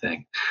for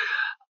everything.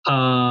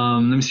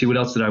 Let me see, what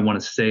else did I want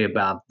to say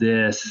about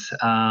this?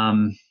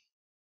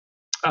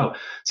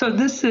 So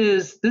this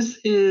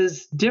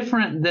is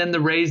different than the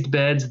raised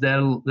beds that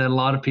a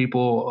lot of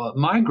people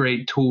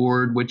migrate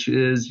toward, which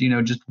is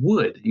just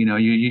wood.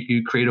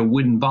 You create a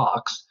wooden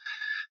box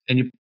and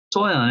you put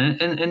soil in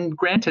it, and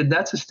granted,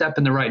 that's a step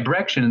in the right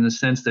direction in the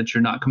sense that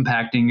you're not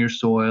compacting your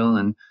soil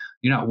and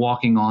you're not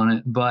walking on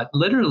it, but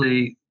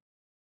literally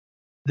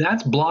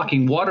that's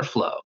blocking water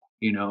flow.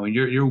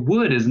 Your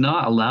wood is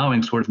not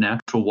allowing sort of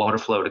natural water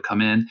flow to come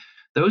in.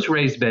 Those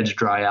raised beds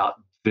dry out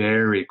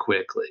very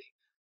quickly.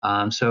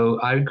 So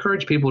I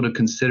encourage people to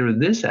consider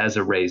this as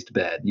a raised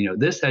bed,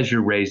 this as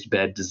your raised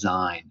bed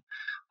design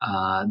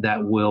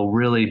that will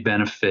really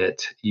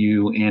benefit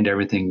you and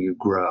everything you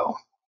grow.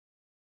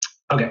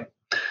 Okay.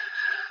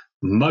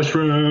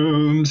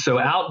 Mushrooms. So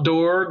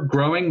outdoor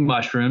growing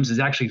mushrooms is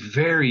actually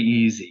very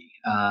easy.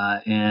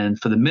 And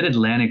for the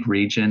mid-Atlantic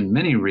region,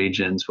 many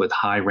regions with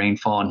high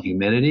rainfall and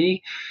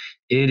humidity,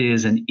 it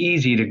is an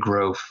easy to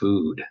grow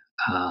food.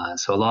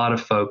 So a lot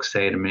of folks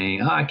say to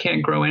me, I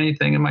can't grow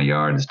anything in my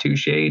yard. It's too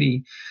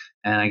shady.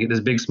 And I get this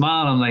big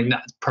smile. I'm like,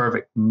 that's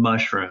perfect.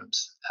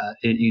 Mushrooms.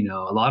 A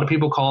lot of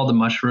people call the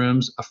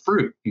mushrooms a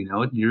fruit.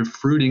 You're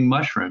fruiting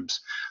mushrooms.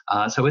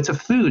 So it's a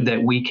food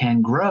that we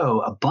can grow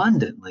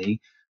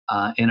abundantly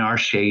in our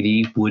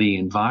shady, woody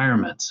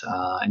environments.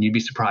 And you'd be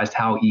surprised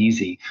how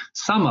easy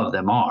some of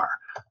them are.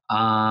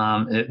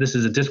 This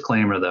is a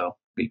disclaimer, though,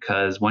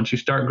 because once you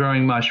start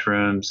growing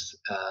mushrooms,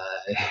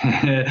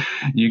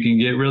 you can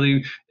get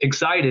really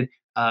excited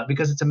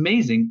because it's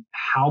amazing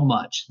how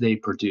much they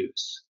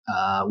produce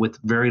with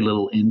very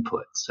little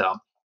input. So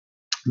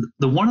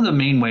one of the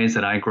main ways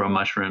that I grow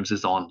mushrooms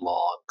is on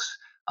logs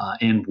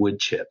and wood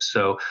chips.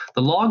 So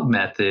the log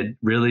method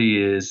really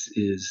is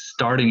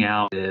starting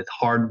out with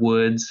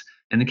hardwoods.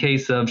 In the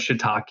case of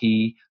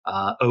shiitake,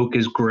 oak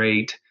is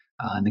great.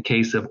 In the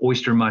case of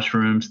oyster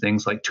mushrooms,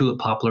 things like tulip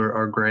poplar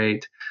are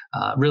great.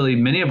 Really,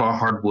 many of our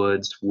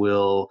hardwoods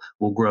will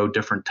grow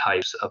different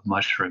types of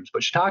mushrooms,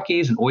 but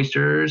shiitakes and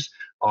oysters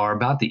are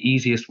about the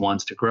easiest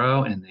ones to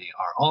grow, and they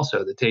are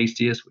also the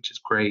tastiest, which is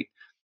great.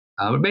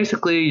 But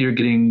basically, you're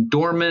getting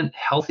dormant,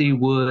 healthy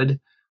wood.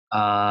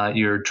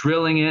 You're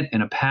drilling it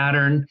in a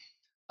pattern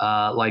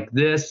like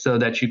this so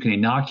that you can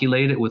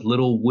inoculate it with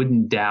little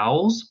wooden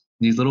dowels.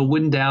 These little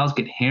wooden dowels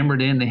get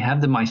hammered in. They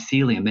have the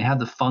mycelium. They have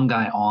the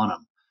fungi on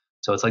them.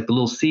 So it's like the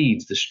little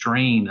seeds, the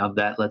strain of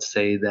that, let's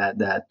say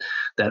that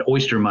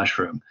oyster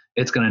mushroom.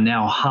 It's going to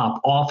now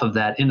hop off of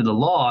that into the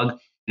log,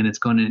 and it's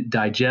going to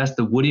digest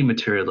the woody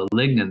material, the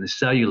lignin, the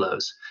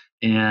cellulose.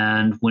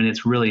 And when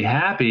it's really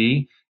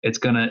happy, it's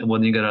going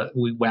to,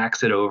 we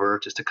wax it over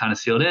just to kind of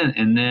seal it in.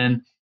 And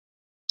then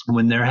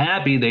when they're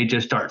happy, they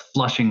just start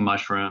flushing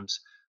mushrooms.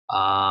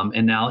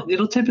 And now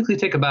it'll typically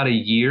take about a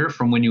year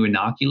from when you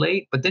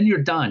inoculate, but then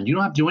you're done. You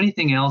don't have to do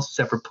anything else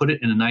except for put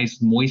it in a nice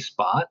moist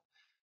spot.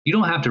 You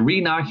don't have to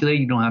re-inoculate.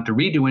 You don't have to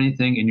redo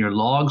anything, and your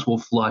logs will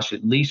flush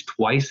at least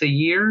twice a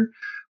year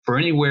for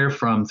anywhere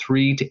from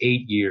 3 to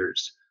 8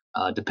 years,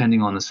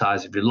 depending on the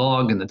size of your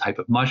log and the type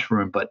of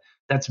mushroom. But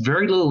that's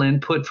very little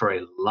input for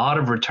a lot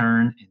of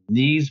return, and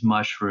these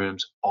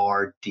mushrooms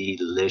are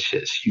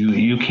delicious.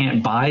 You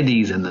can't buy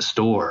these in the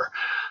store.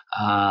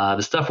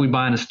 The stuff we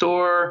buy in the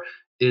store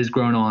is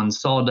grown on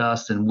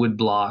sawdust and wood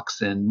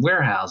blocks and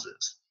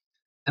warehouses.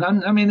 And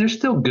I mean, they're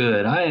still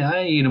good.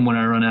 I eat them when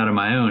I run out of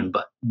my own,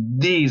 but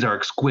these are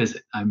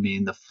exquisite. I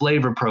mean, the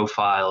flavor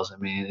profiles, I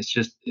mean, it's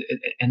just,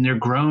 and they're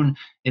grown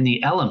in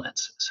the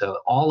elements. So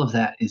all of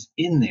that is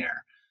in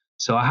there.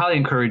 So I highly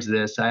encourage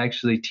this. I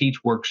actually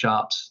teach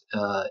workshops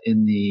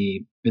in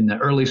the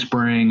early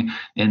spring,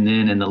 and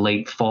then in the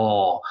late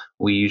fall,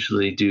 we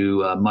usually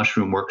do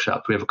mushroom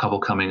workshops. We have a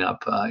couple coming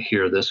up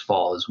here this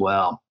fall as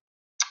well,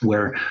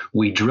 where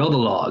we drill the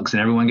logs and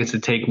everyone gets to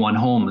take one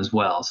home as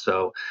well.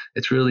 So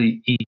it's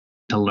really easy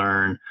to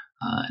learn.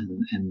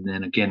 And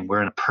then again,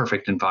 we're in a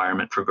perfect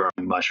environment for growing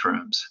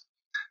mushrooms.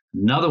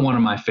 Another one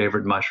of my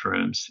favorite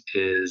mushrooms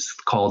is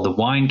called the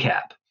wine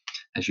cap.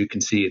 As you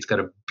can see, it's got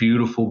a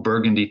beautiful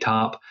burgundy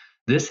top.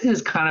 This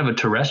is kind of a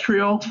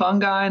terrestrial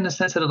fungi in the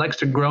sense that it likes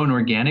to grow in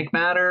organic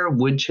matter,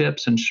 wood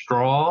chips and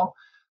straw.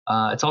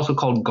 It's also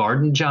called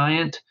garden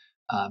giant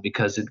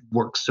because it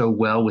works so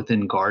well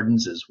within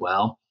gardens as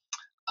well.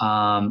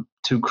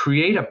 To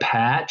create a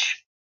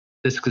patch,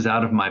 this is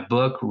out of my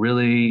book,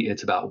 really,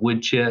 it's about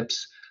wood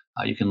chips.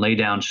 You can lay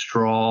down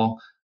straw.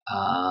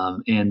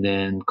 and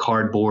then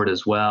cardboard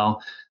as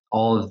well.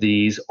 All of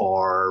these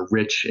are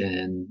rich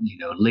in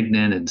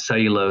lignin and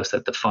cellulose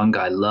that the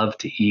fungi love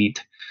to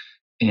eat.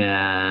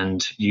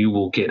 And you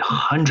will get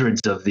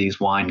hundreds of these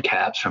wine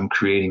caps from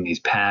creating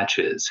these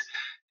patches.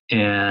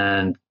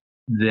 And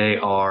they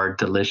are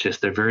delicious.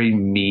 They're very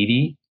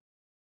meaty,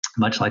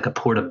 much like a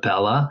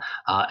portobello,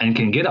 and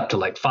can get up to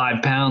like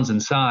 5 pounds in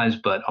size,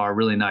 but are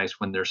really nice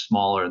when they're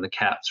smaller and the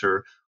caps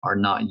are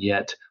not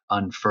yet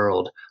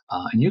unfurled.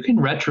 And you can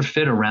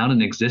retrofit around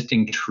an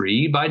existing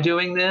tree by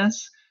doing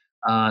this.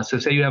 So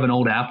say you have an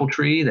old apple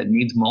tree that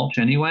needs mulch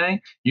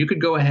anyway, you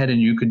could go ahead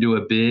and you could do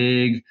a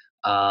big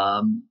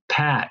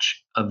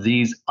patch of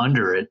these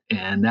under it,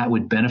 and that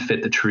would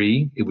benefit the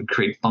tree. It would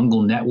create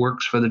fungal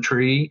networks for the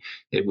tree.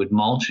 It would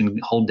mulch and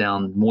hold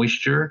down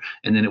moisture,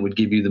 and then it would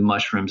give you the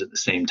mushrooms at the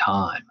same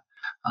time.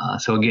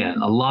 So again,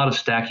 a lot of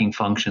stacking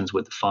functions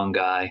with the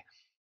fungi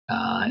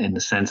in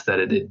the sense that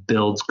it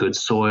builds good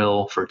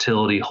soil,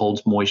 fertility,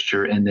 holds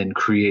moisture, and then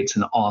creates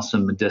an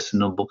awesome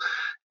medicinal,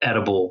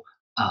 edible,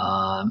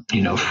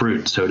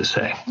 fruit, so to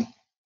say.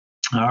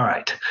 All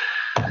right.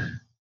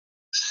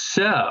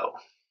 So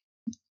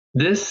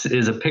this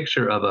is a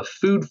picture of a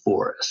food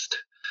forest.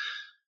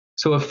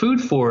 So a food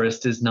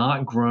forest is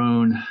not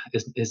grown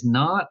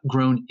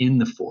in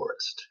the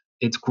forest.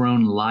 It's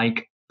grown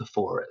like the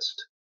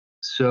forest.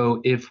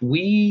 So if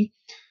we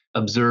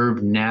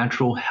observe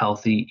natural,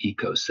 healthy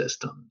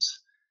ecosystems,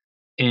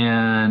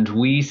 and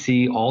we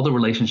see all the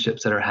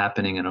relationships that are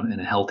happening in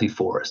a healthy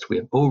forest. We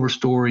have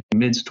overstory,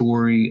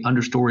 midstory,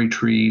 understory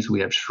trees. We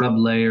have shrub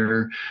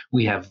layer.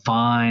 We have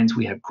vines.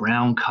 We have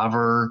ground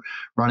cover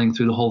running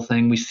through the whole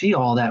thing. We see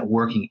all that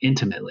working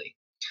intimately.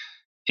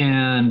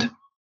 And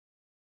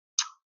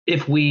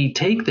if we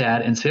take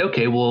that and say,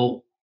 okay,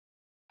 well,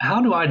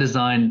 how do I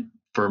design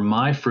for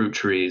my fruit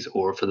trees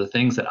or for the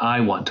things that I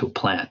want to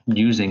plant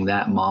using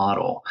that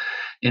model?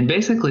 And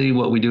basically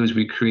what we do is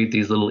we create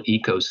these little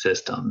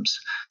ecosystems.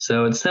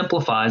 So it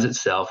simplifies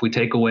itself. We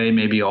take away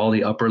maybe all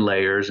the upper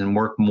layers and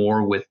work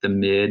more with the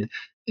mid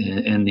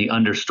and the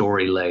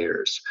understory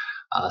layers.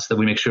 So that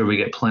we make sure we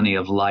get plenty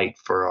of light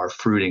for our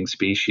fruiting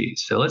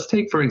species. So let's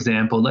take, for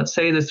example, let's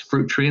say this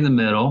fruit tree in the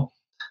middle,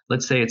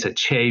 let's say it's a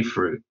che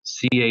fruit,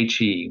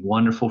 C-H-E,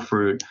 wonderful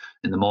fruit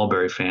in the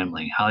mulberry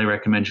family. Highly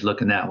recommend you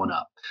looking that one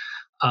up.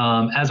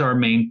 As our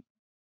main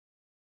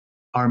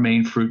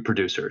fruit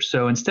producer.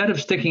 So instead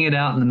of sticking it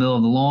out in the middle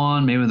of the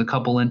lawn, maybe with a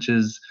couple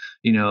inches,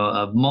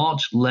 of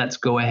mulch, let's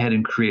go ahead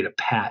and create a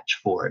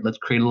patch for it. Let's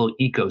create a little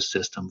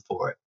ecosystem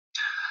for it.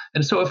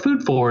 And so a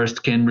food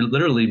forest can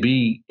literally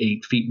be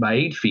 8 feet by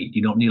 8 feet.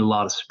 You don't need a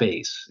lot of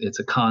space. It's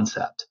a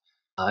concept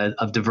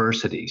of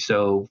diversity.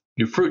 So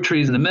your fruit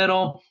trees in the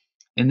middle,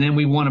 and then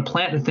we want to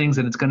plant the things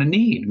that it's going to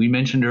need. We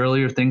mentioned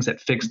earlier things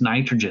that fix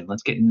nitrogen.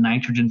 Let's get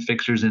nitrogen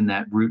fixers in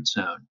that root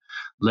zone.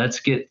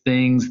 Let's get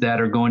things that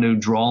are going to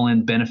draw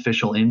in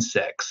beneficial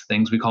insects,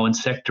 things we call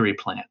insectary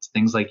plants,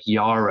 things like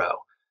yarrow,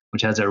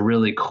 which has a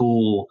really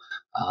cool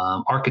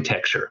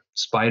architecture.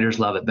 Spiders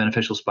love it,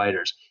 beneficial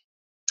spiders.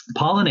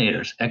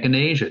 Pollinators,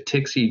 echinacea,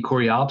 tickseed,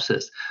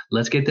 coreopsis.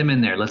 Let's get them in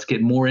there. Let's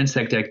get more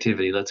insect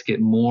activity. Let's get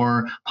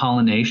more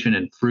pollination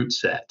and fruit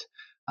set.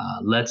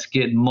 Let's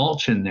get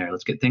mulch in there.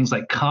 Let's get things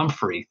like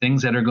comfrey,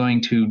 things that are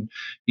going to,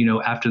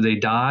 after they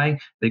die,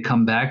 they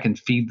come back and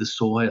feed the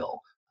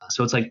soil.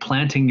 So it's like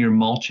planting your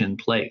mulch in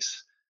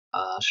place.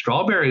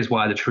 Strawberry is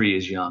why the tree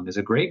is young, is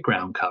a great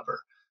ground cover.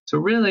 So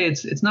really,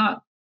 it's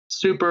not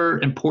super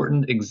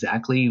important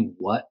exactly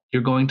what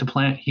you're going to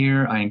plant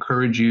here. I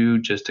encourage you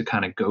just to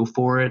kind of go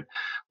for it,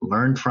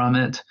 learn from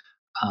it.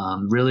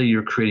 Really,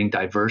 you're creating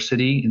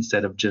diversity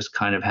instead of just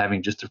kind of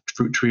having just a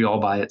fruit tree all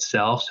by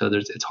itself. So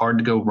it's hard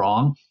to go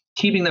wrong.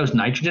 Keeping those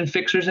nitrogen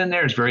fixers in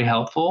there is very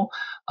helpful,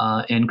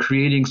 and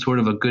creating sort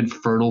of a good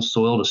fertile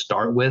soil to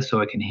start with so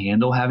it can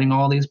handle having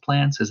all these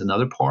plants is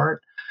another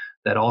part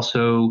that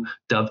also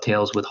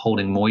dovetails with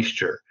holding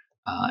moisture.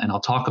 And I'll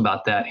talk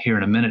about that here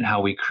in a minute,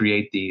 how we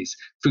create these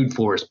food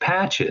forest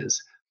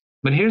patches.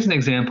 But here's an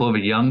example of a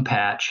young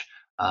patch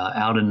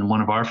out in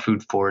one of our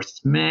food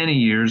forests many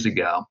years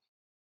ago.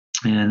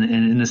 And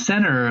in the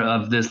center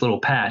of this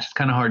little patch, it's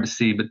kind of hard to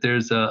see, but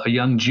there's a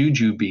young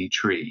jujube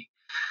tree,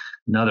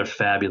 another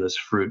fabulous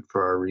fruit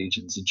for our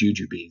regions, the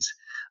jujubes.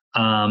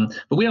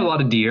 But we have a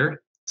lot of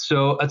deer.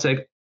 So it's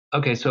like,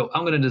 okay, so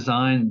I'm going to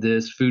design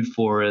this food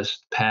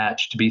forest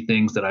patch to be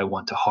things that I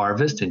want to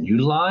harvest and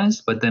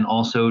utilize, but then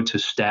also to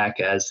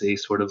stack as a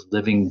sort of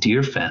living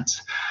deer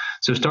fence.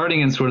 So starting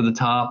in sort of the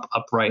top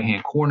up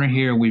right-hand corner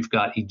here, we've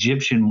got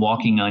Egyptian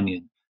walking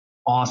onion.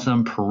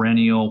 Awesome,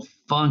 perennial,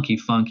 funky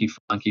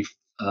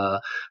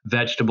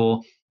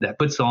vegetable that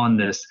puts on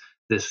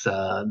these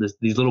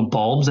little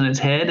bulbs in its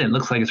head, and it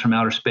looks like it's from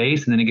outer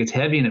space, and then it gets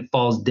heavy and it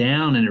falls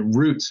down and it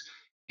roots,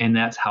 and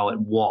that's how it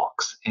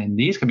walks. And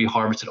these can be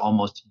harvested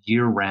almost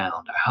year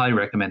round. I highly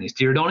recommend these.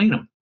 Deer don't eat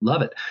them.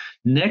 Love it.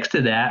 Next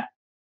to that,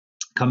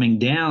 coming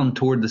down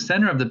toward the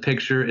center of the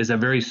picture, is a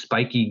very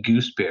spiky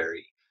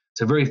gooseberry.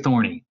 It's a very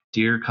thorny.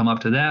 Deer come up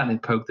to that, and they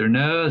poke their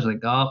nose, like,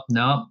 oh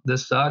no,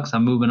 this sucks.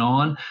 I'm moving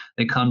on.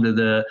 They come to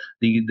the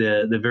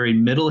very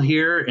middle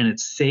here, and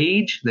it's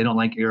sage. They don't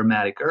like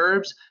aromatic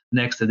herbs.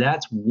 Next to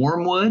that's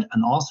wormwood,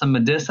 and also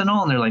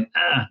medicinal, and they're like,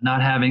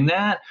 not having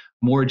that.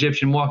 More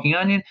Egyptian walking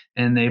onion,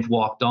 and they've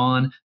walked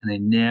on, and they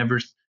never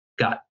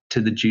got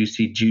to the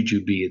juicy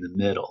jujube in the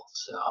middle.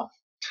 So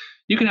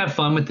you can have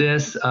fun with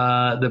this.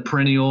 The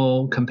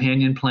perennial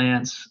companion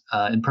plants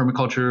in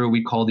permaculture,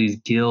 we call these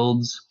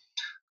guilds.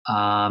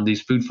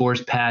 These food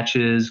forest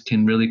patches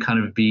can really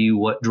kind of be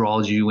what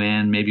draws you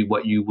in, maybe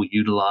what you will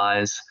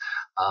utilize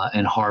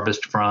and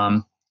harvest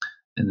from.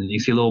 And then you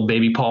see a little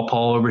baby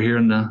pawpaw over here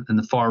in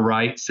the far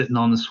right, sitting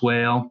on the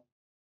swale.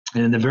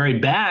 And in the very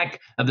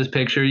back of this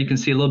picture, you can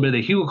see a little bit of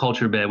the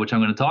hugelculture bed, which I'm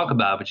going to talk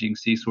about, but you can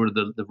see sort of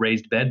the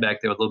raised bed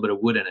back there with a little bit of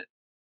wood in it.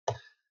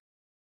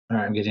 All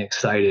right, I'm getting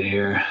excited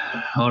here.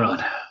 Hold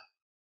on.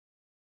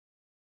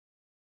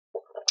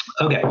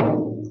 Okay,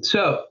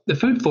 so the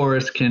food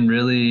forest can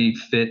really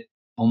fit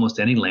almost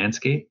any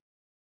landscape.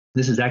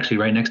 This is actually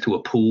right next to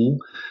a pool,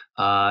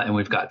 and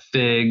we've got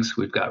figs,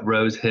 we've got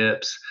rose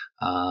hips,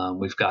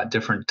 we've got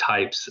different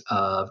types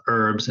of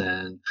herbs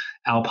and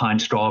alpine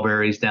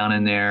strawberries down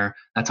in there.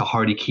 That's a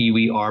hardy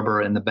kiwi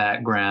arbor in the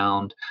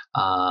background.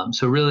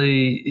 So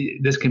really,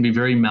 this can be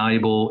very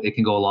malleable. It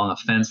can go along a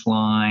fence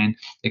line.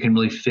 It can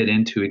really fit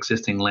into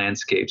existing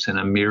landscapes in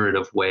a myriad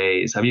of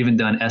ways. I've even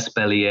done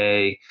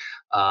espalier,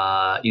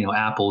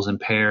 apples and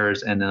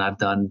pears, and then I've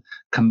done,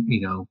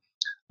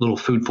 little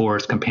food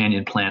forest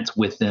companion plants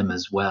with them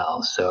as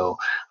well. So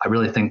I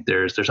really think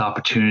there's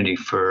opportunity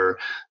for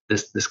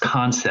this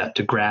concept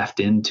to graft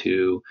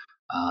into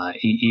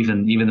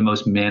even the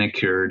most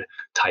manicured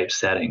type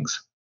settings.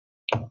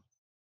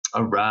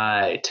 All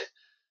right.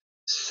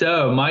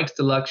 So Mike's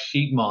Deluxe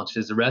Sheet Mulch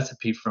is a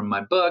recipe from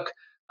my book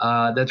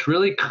that's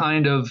really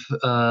kind of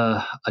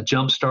a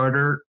jump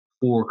starter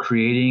for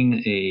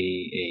creating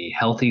a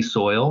healthy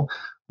soil.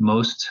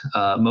 Most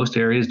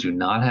areas do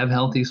not have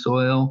healthy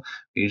soil.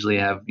 We usually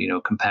have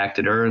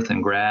compacted earth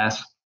and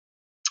grass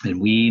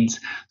and weeds.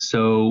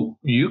 So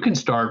you can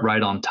start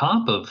right on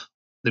top of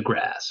the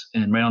grass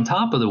and right on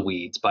top of the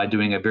weeds by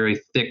doing a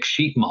very thick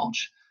sheet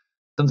mulch.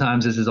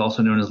 Sometimes this is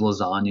also known as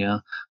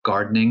lasagna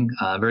gardening,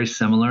 very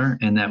similar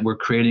in that we're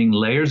creating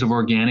layers of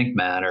organic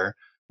matter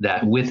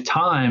that with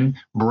time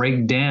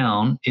break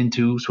down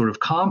into sort of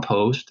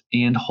compost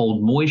and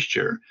hold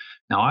moisture.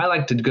 Now, I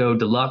like to go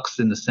deluxe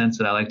in the sense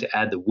that I like to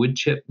add the wood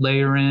chip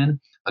layer in,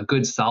 a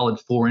good solid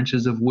 4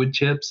 inches of wood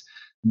chips.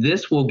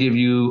 This will give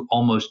you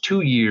almost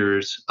 2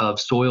 years of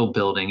soil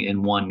building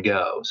in one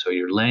go. So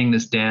you're laying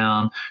this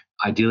down.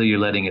 Ideally, you're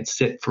letting it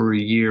sit for a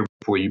year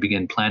before you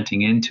begin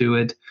planting into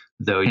it,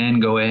 though you can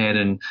go ahead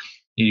and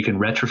you can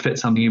retrofit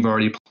something you've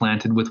already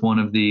planted with one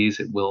of these.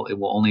 It will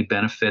only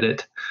benefit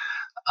it.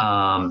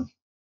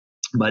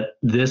 But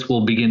this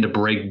will begin to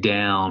break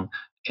down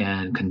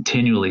and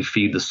continually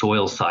feed the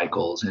soil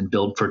cycles and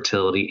build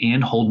fertility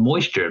and hold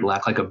moisture. It'll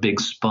act like a big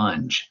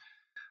sponge.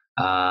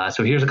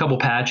 So here's a couple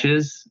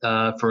patches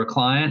for a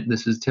client.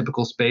 This is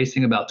typical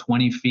spacing, about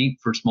 20 feet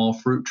for small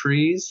fruit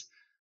trees.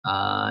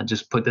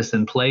 Just put this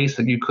in place.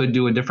 And you could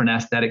do a different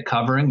aesthetic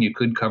covering. You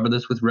could cover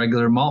this with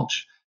regular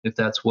mulch if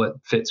that's what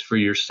fits for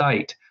your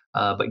site.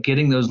 But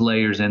getting those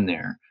layers in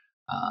there,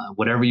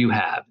 whatever you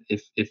have.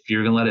 If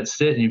you're going to let it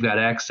sit and you've got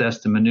access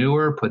to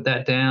manure, put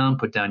that down.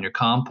 Put down your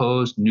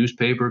compost,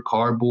 newspaper,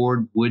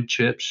 cardboard, wood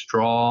chips,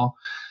 straw.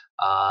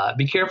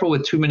 Be careful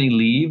with too many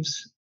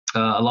leaves.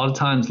 A lot of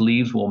times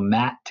leaves will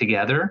mat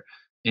together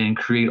and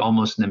create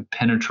almost an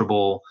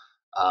impenetrable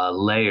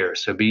layer.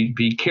 So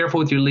be careful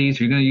with your leaves.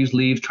 If you're going to use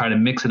leaves, try to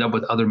mix it up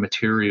with other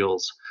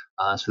materials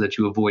so that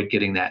you avoid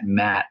getting that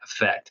matte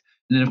effect.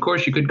 And then, of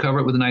course, you could cover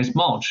it with a nice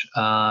mulch.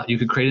 You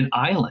could create an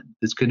island.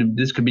 This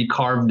could be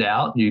carved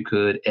out. You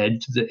could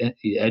edge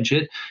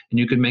it, and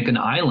you could make an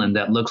island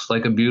that looks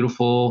like a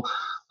beautiful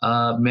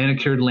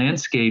manicured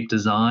landscape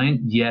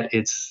design. Yet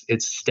it's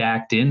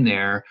stacked in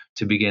there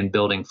to begin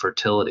building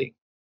fertility.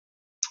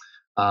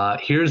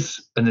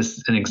 Here's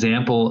an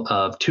example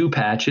of 2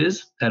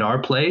 patches at our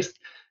place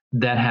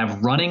that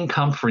have running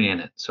comfrey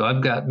in it. So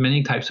I've got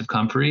many types of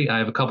comfrey. I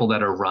have a couple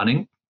that are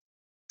running,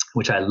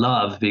 which I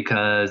love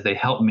because they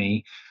help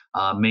me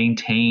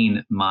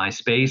maintain my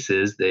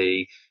spaces.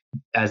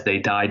 As they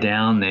die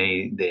down,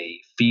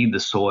 they feed the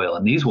soil,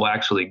 and these will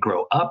actually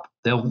grow up.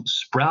 They'll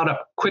sprout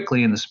up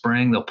quickly in the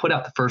spring. They'll put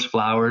out the first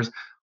flowers.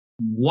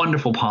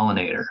 Wonderful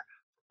pollinator.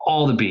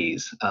 All the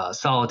bees,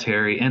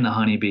 solitary and the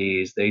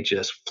honeybees, they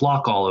just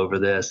flock all over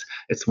this.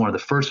 It's one of the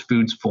first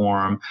foods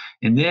for them.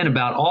 And then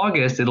about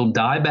August, it'll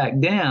die back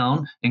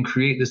down and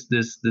create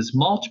this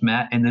mulch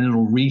mat, and then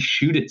it'll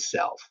reshoot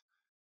itself.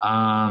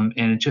 And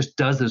it just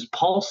does this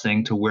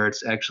pulsing to where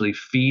it's actually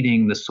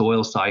feeding the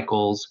soil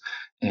cycles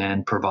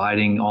and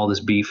providing all this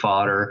bee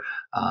fodder.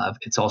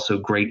 It's also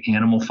great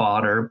animal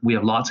fodder. We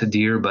have lots of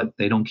deer, but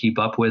they don't keep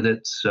up with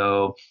it.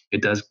 So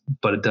it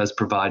does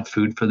provide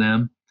food for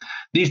them.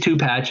 These 2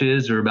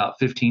 patches are about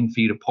 15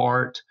 feet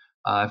apart.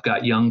 I've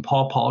got young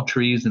pawpaw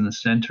trees in the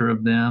center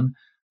of them.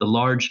 The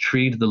large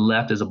tree to the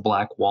left is a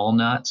black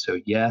walnut. So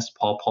yes,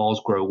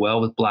 pawpaws grow well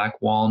with black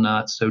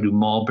walnuts. So do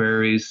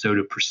mulberries, so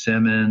do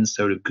persimmons,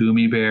 so do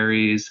gummy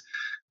berries.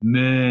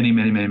 Many,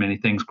 many, many, many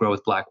things grow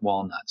with black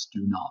walnuts.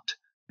 Do not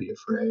be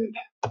afraid.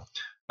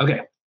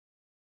 Okay,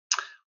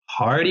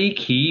 hardy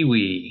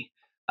kiwi,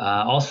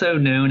 also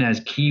known as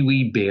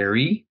kiwi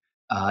berry,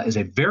 is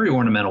a very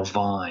ornamental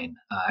vine.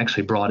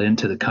 Actually brought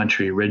into the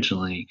country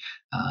originally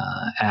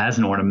as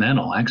an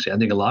ornamental. Actually, I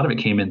think a lot of it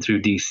came in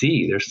through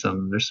D.C. There's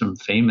some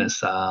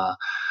famous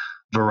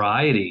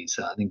varieties.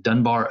 I think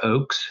Dunbar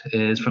Oaks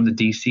is from the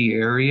D.C.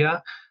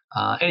 area.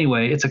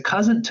 Anyway, it's a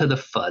cousin to the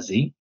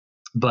fuzzy,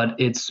 but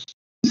its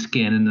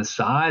skin in the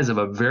size of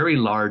a very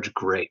large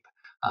grape,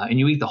 and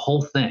you eat the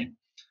whole thing.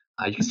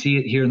 You can see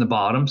it here in the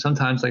bottom.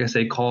 Sometimes, like I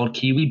say, called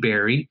kiwi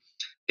berry.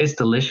 It's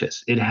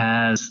delicious. It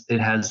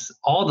has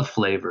all the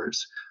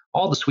flavors,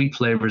 all the sweet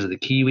flavors of the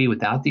kiwi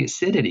without the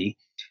acidity,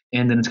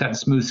 and then it's got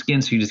smooth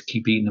skin, so you just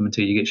keep eating them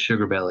until you get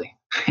sugar belly.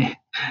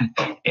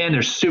 And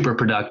they're super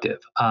productive.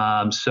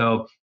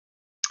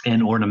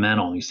 And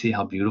ornamental. You see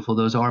how beautiful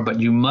those are. But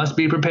you must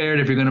be prepared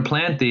if you're going to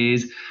plant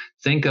these.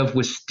 Think of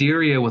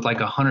wisteria with like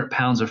 100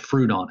 pounds of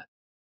fruit on it.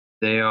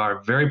 They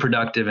are very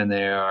productive and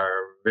they are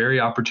very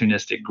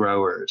opportunistic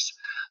growers.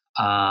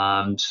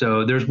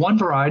 So there's one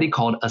variety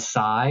called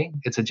Acai.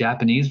 It's a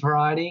Japanese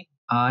variety,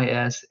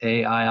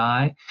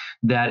 Isaii,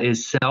 that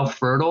is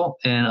self-fertile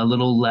and a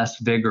little less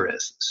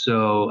vigorous.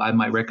 So I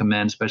might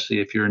recommend, especially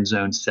if you're in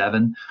zone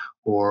 7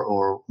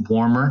 or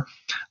warmer,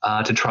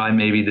 to try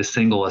maybe the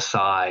single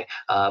Acai,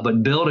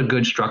 but build a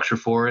good structure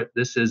for it.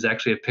 This is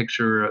actually a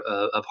picture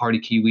of hardy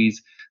kiwis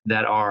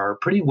that are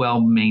pretty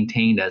well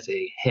maintained as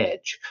a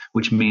hedge,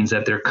 which means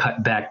that they're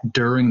cut back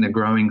during the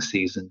growing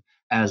season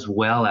as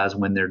well as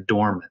when they're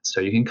dormant. So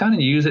you can kind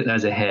of use it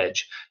as a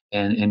hedge,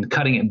 and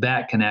cutting it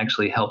back can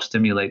actually help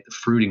stimulate the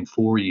fruiting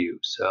for you.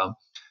 So,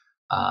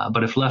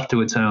 but if left to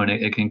its own,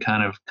 it can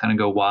kind of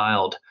go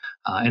wild.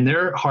 And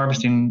they're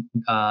harvesting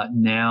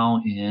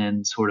now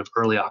in sort of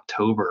early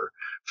October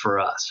for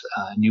us.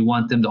 And you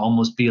want them to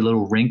almost be a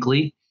little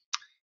wrinkly.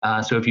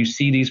 So if you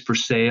see these for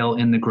sale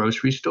in the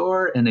grocery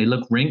store and they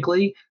look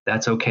wrinkly,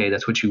 that's okay.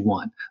 That's what you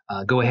want.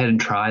 Go ahead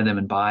and try them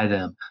and buy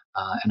them.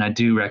 And I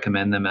do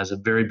recommend them as a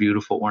very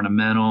beautiful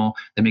ornamental.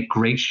 They make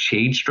great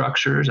shade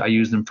structures. I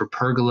use them for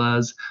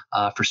pergolas,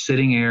 for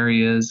sitting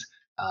areas.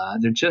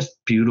 They're just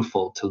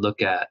beautiful to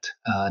look at,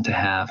 to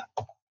have.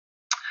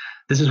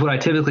 This is what I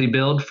typically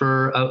build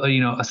for,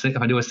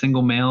 if I do a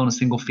single male and a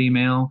single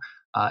female.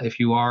 If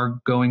you are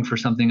going for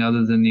something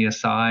other than the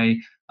Acai,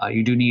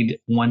 you do need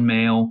one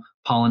male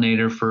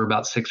pollinator for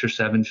about 6 or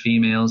 7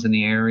 females in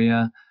the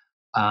area.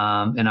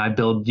 And I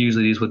build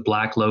usually these with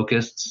black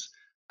locusts,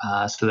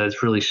 so that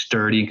it's really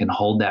sturdy and can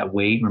hold that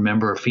weight.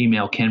 Remember, a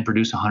female can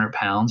produce 100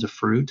 pounds of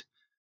fruit.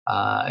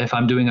 If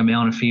I'm doing a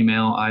male and a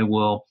female, I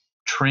will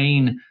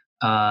train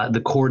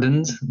the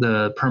cordons,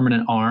 the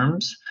permanent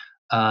arms,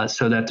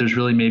 so that there's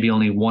really maybe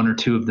only 1 or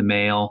 2 of the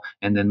male,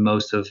 and then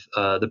most of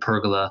the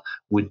pergola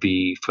would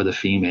be for the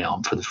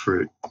female, for the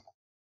fruit.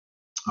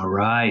 All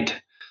right.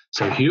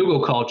 So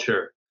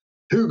hugelkultur,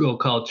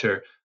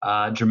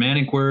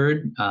 Germanic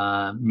word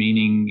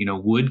meaning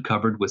wood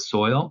covered with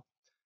soil.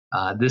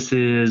 This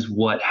is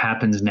what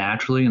happens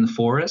naturally in the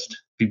forest.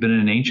 If you've been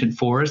in an ancient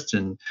forest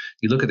and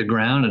you look at the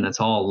ground and it's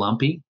all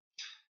lumpy,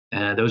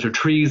 those are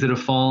trees that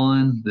have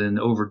fallen. Then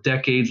over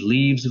decades,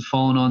 leaves have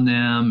fallen on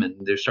them and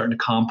they're starting to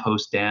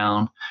compost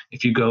down.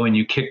 If you go and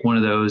you kick one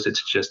of those,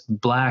 it's just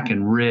black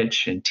and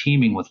rich and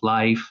teeming with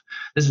life.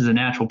 This is a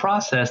natural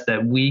process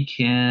that we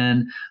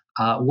can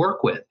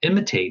work with,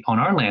 imitate on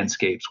our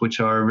landscapes, which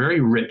are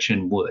very rich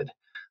in wood.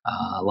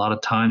 A lot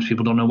of times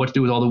people don't know what to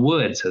do with all the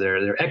wood, so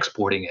they're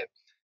exporting it.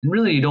 And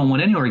really, you don't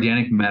want any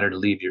organic matter to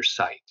leave your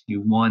site.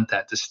 You want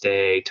that to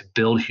stay, to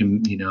build,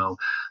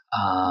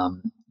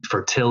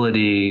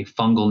 fertility,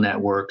 fungal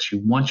networks.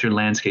 You want your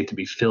landscape to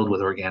be filled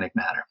with organic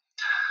matter.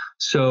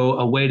 So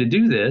a way to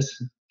do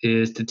this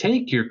is to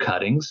take your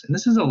cuttings, and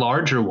this is a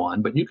larger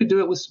one, but you could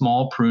do it with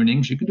small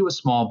prunings. You can do a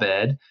small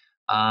bed,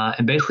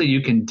 and basically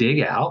you can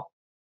dig out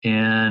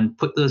and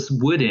put this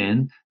wood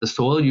in the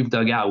soil you've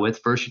dug out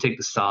with. First, you take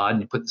the sod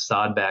and you put the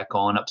sod back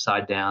on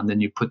upside down. Then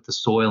you put the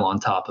soil on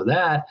top of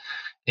that.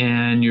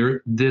 And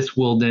this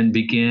will then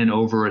begin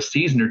over a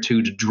season or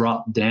 2 to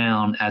drop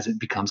down as it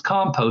becomes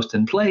compost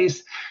in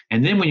place.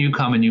 And then when you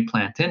come and you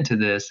plant into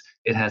this,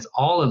 it has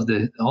all of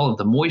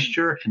the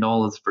moisture and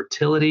all of the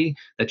fertility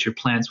that your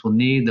plants will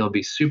need. They'll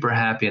be super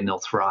happy and they'll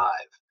thrive.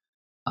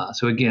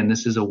 So again,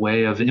 this is a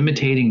way of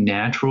imitating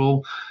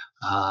natural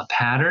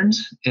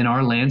patterns in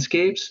our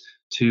landscapes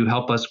to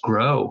help us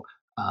grow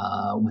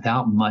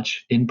without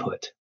much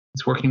input.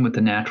 It's working with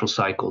the natural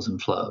cycles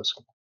and flows.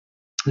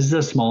 This is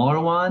a smaller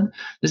one.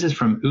 This is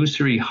from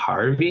Usuri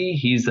Harvey.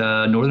 He's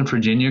a Northern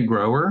Virginia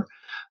grower.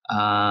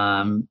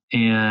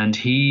 And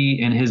he,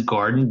 in his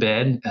garden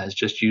bed, has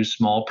just used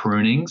small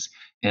prunings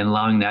and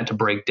allowing that to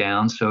break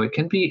down. So it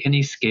can be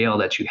any scale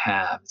that you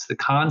have. It's the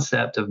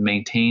concept of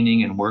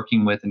maintaining and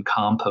working with and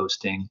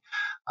composting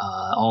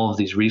all of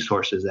these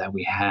resources that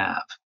we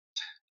have.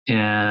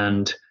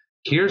 And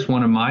Here's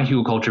one of my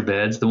hugelculture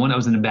beds, the one that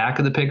was in the back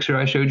of the picture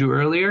I showed you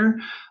earlier.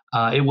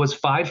 It was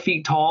 5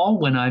 feet tall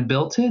when I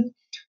built it,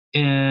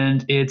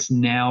 and it's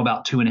now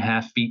about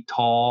 2.5 feet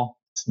tall.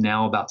 It's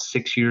now about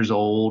 6 years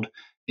old,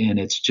 and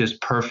it's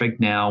just perfect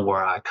now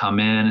where I come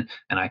in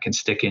and I can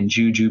stick in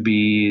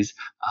jujubes.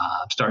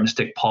 I'm starting to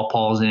stick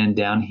pawpaws in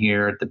down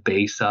here at the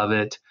base of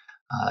it.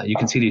 You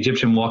can see the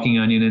Egyptian walking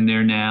onion in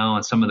there now,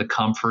 and some of the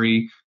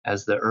comfrey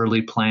as the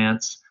early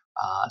plants.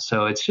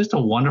 So it's just a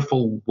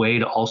wonderful way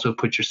to also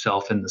put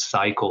yourself in the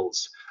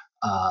cycles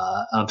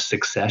of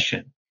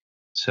succession.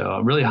 So I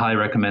really highly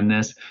recommend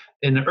this.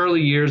 In the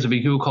early years of a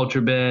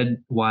hugelculture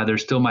bed, while there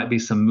still might be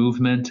some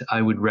movement,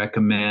 I would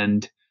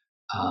recommend,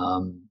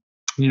 um,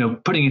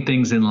 putting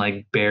things in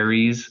like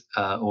berries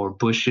or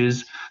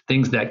bushes,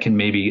 things that can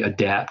maybe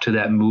adapt to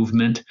that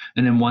movement.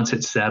 And then once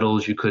it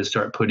settles, you could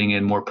start putting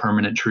in more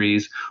permanent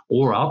trees.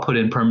 Or I'll put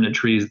in permanent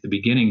trees at the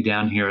beginning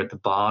down here at the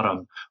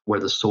bottom where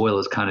the soil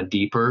is kind of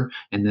deeper.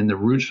 And then the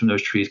roots from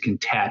those trees can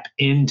tap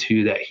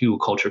into that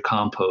hugelculture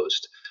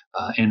compost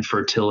and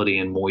fertility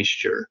and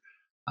moisture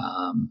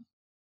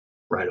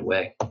right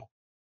away.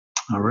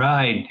 All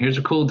right, here's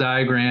a cool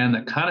diagram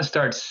that kind of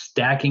starts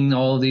stacking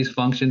all of these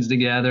functions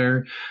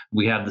together.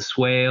 We have the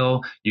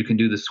swale. You can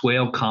do the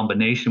swale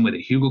combination with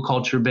a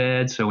hugelculture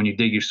bed. So when you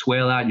dig your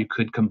swale out, you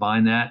could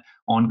combine that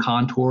on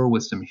contour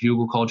with some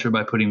hugelculture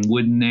by putting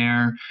wood in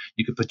there.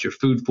 You could put your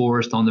food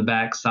forest on the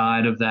back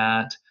side of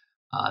that.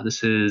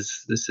 This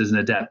is an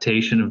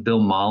adaptation of Bill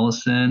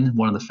Mollison,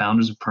 one of the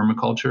founders of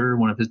permaculture,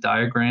 one of his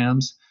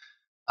diagrams.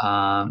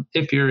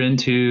 If you're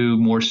into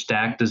more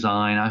stack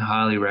design, I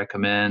highly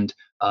recommend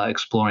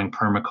exploring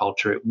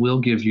permaculture. It will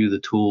give you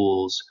the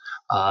tools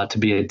to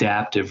be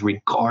adaptive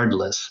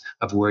regardless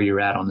of where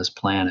you're at on this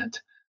planet.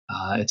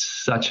 It's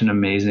such an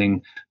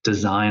amazing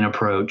design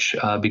approach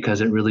because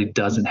it really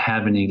doesn't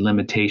have any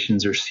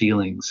limitations or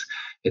ceilings.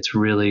 It's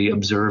really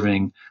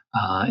observing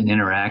and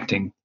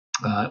interacting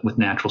with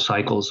natural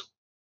cycles.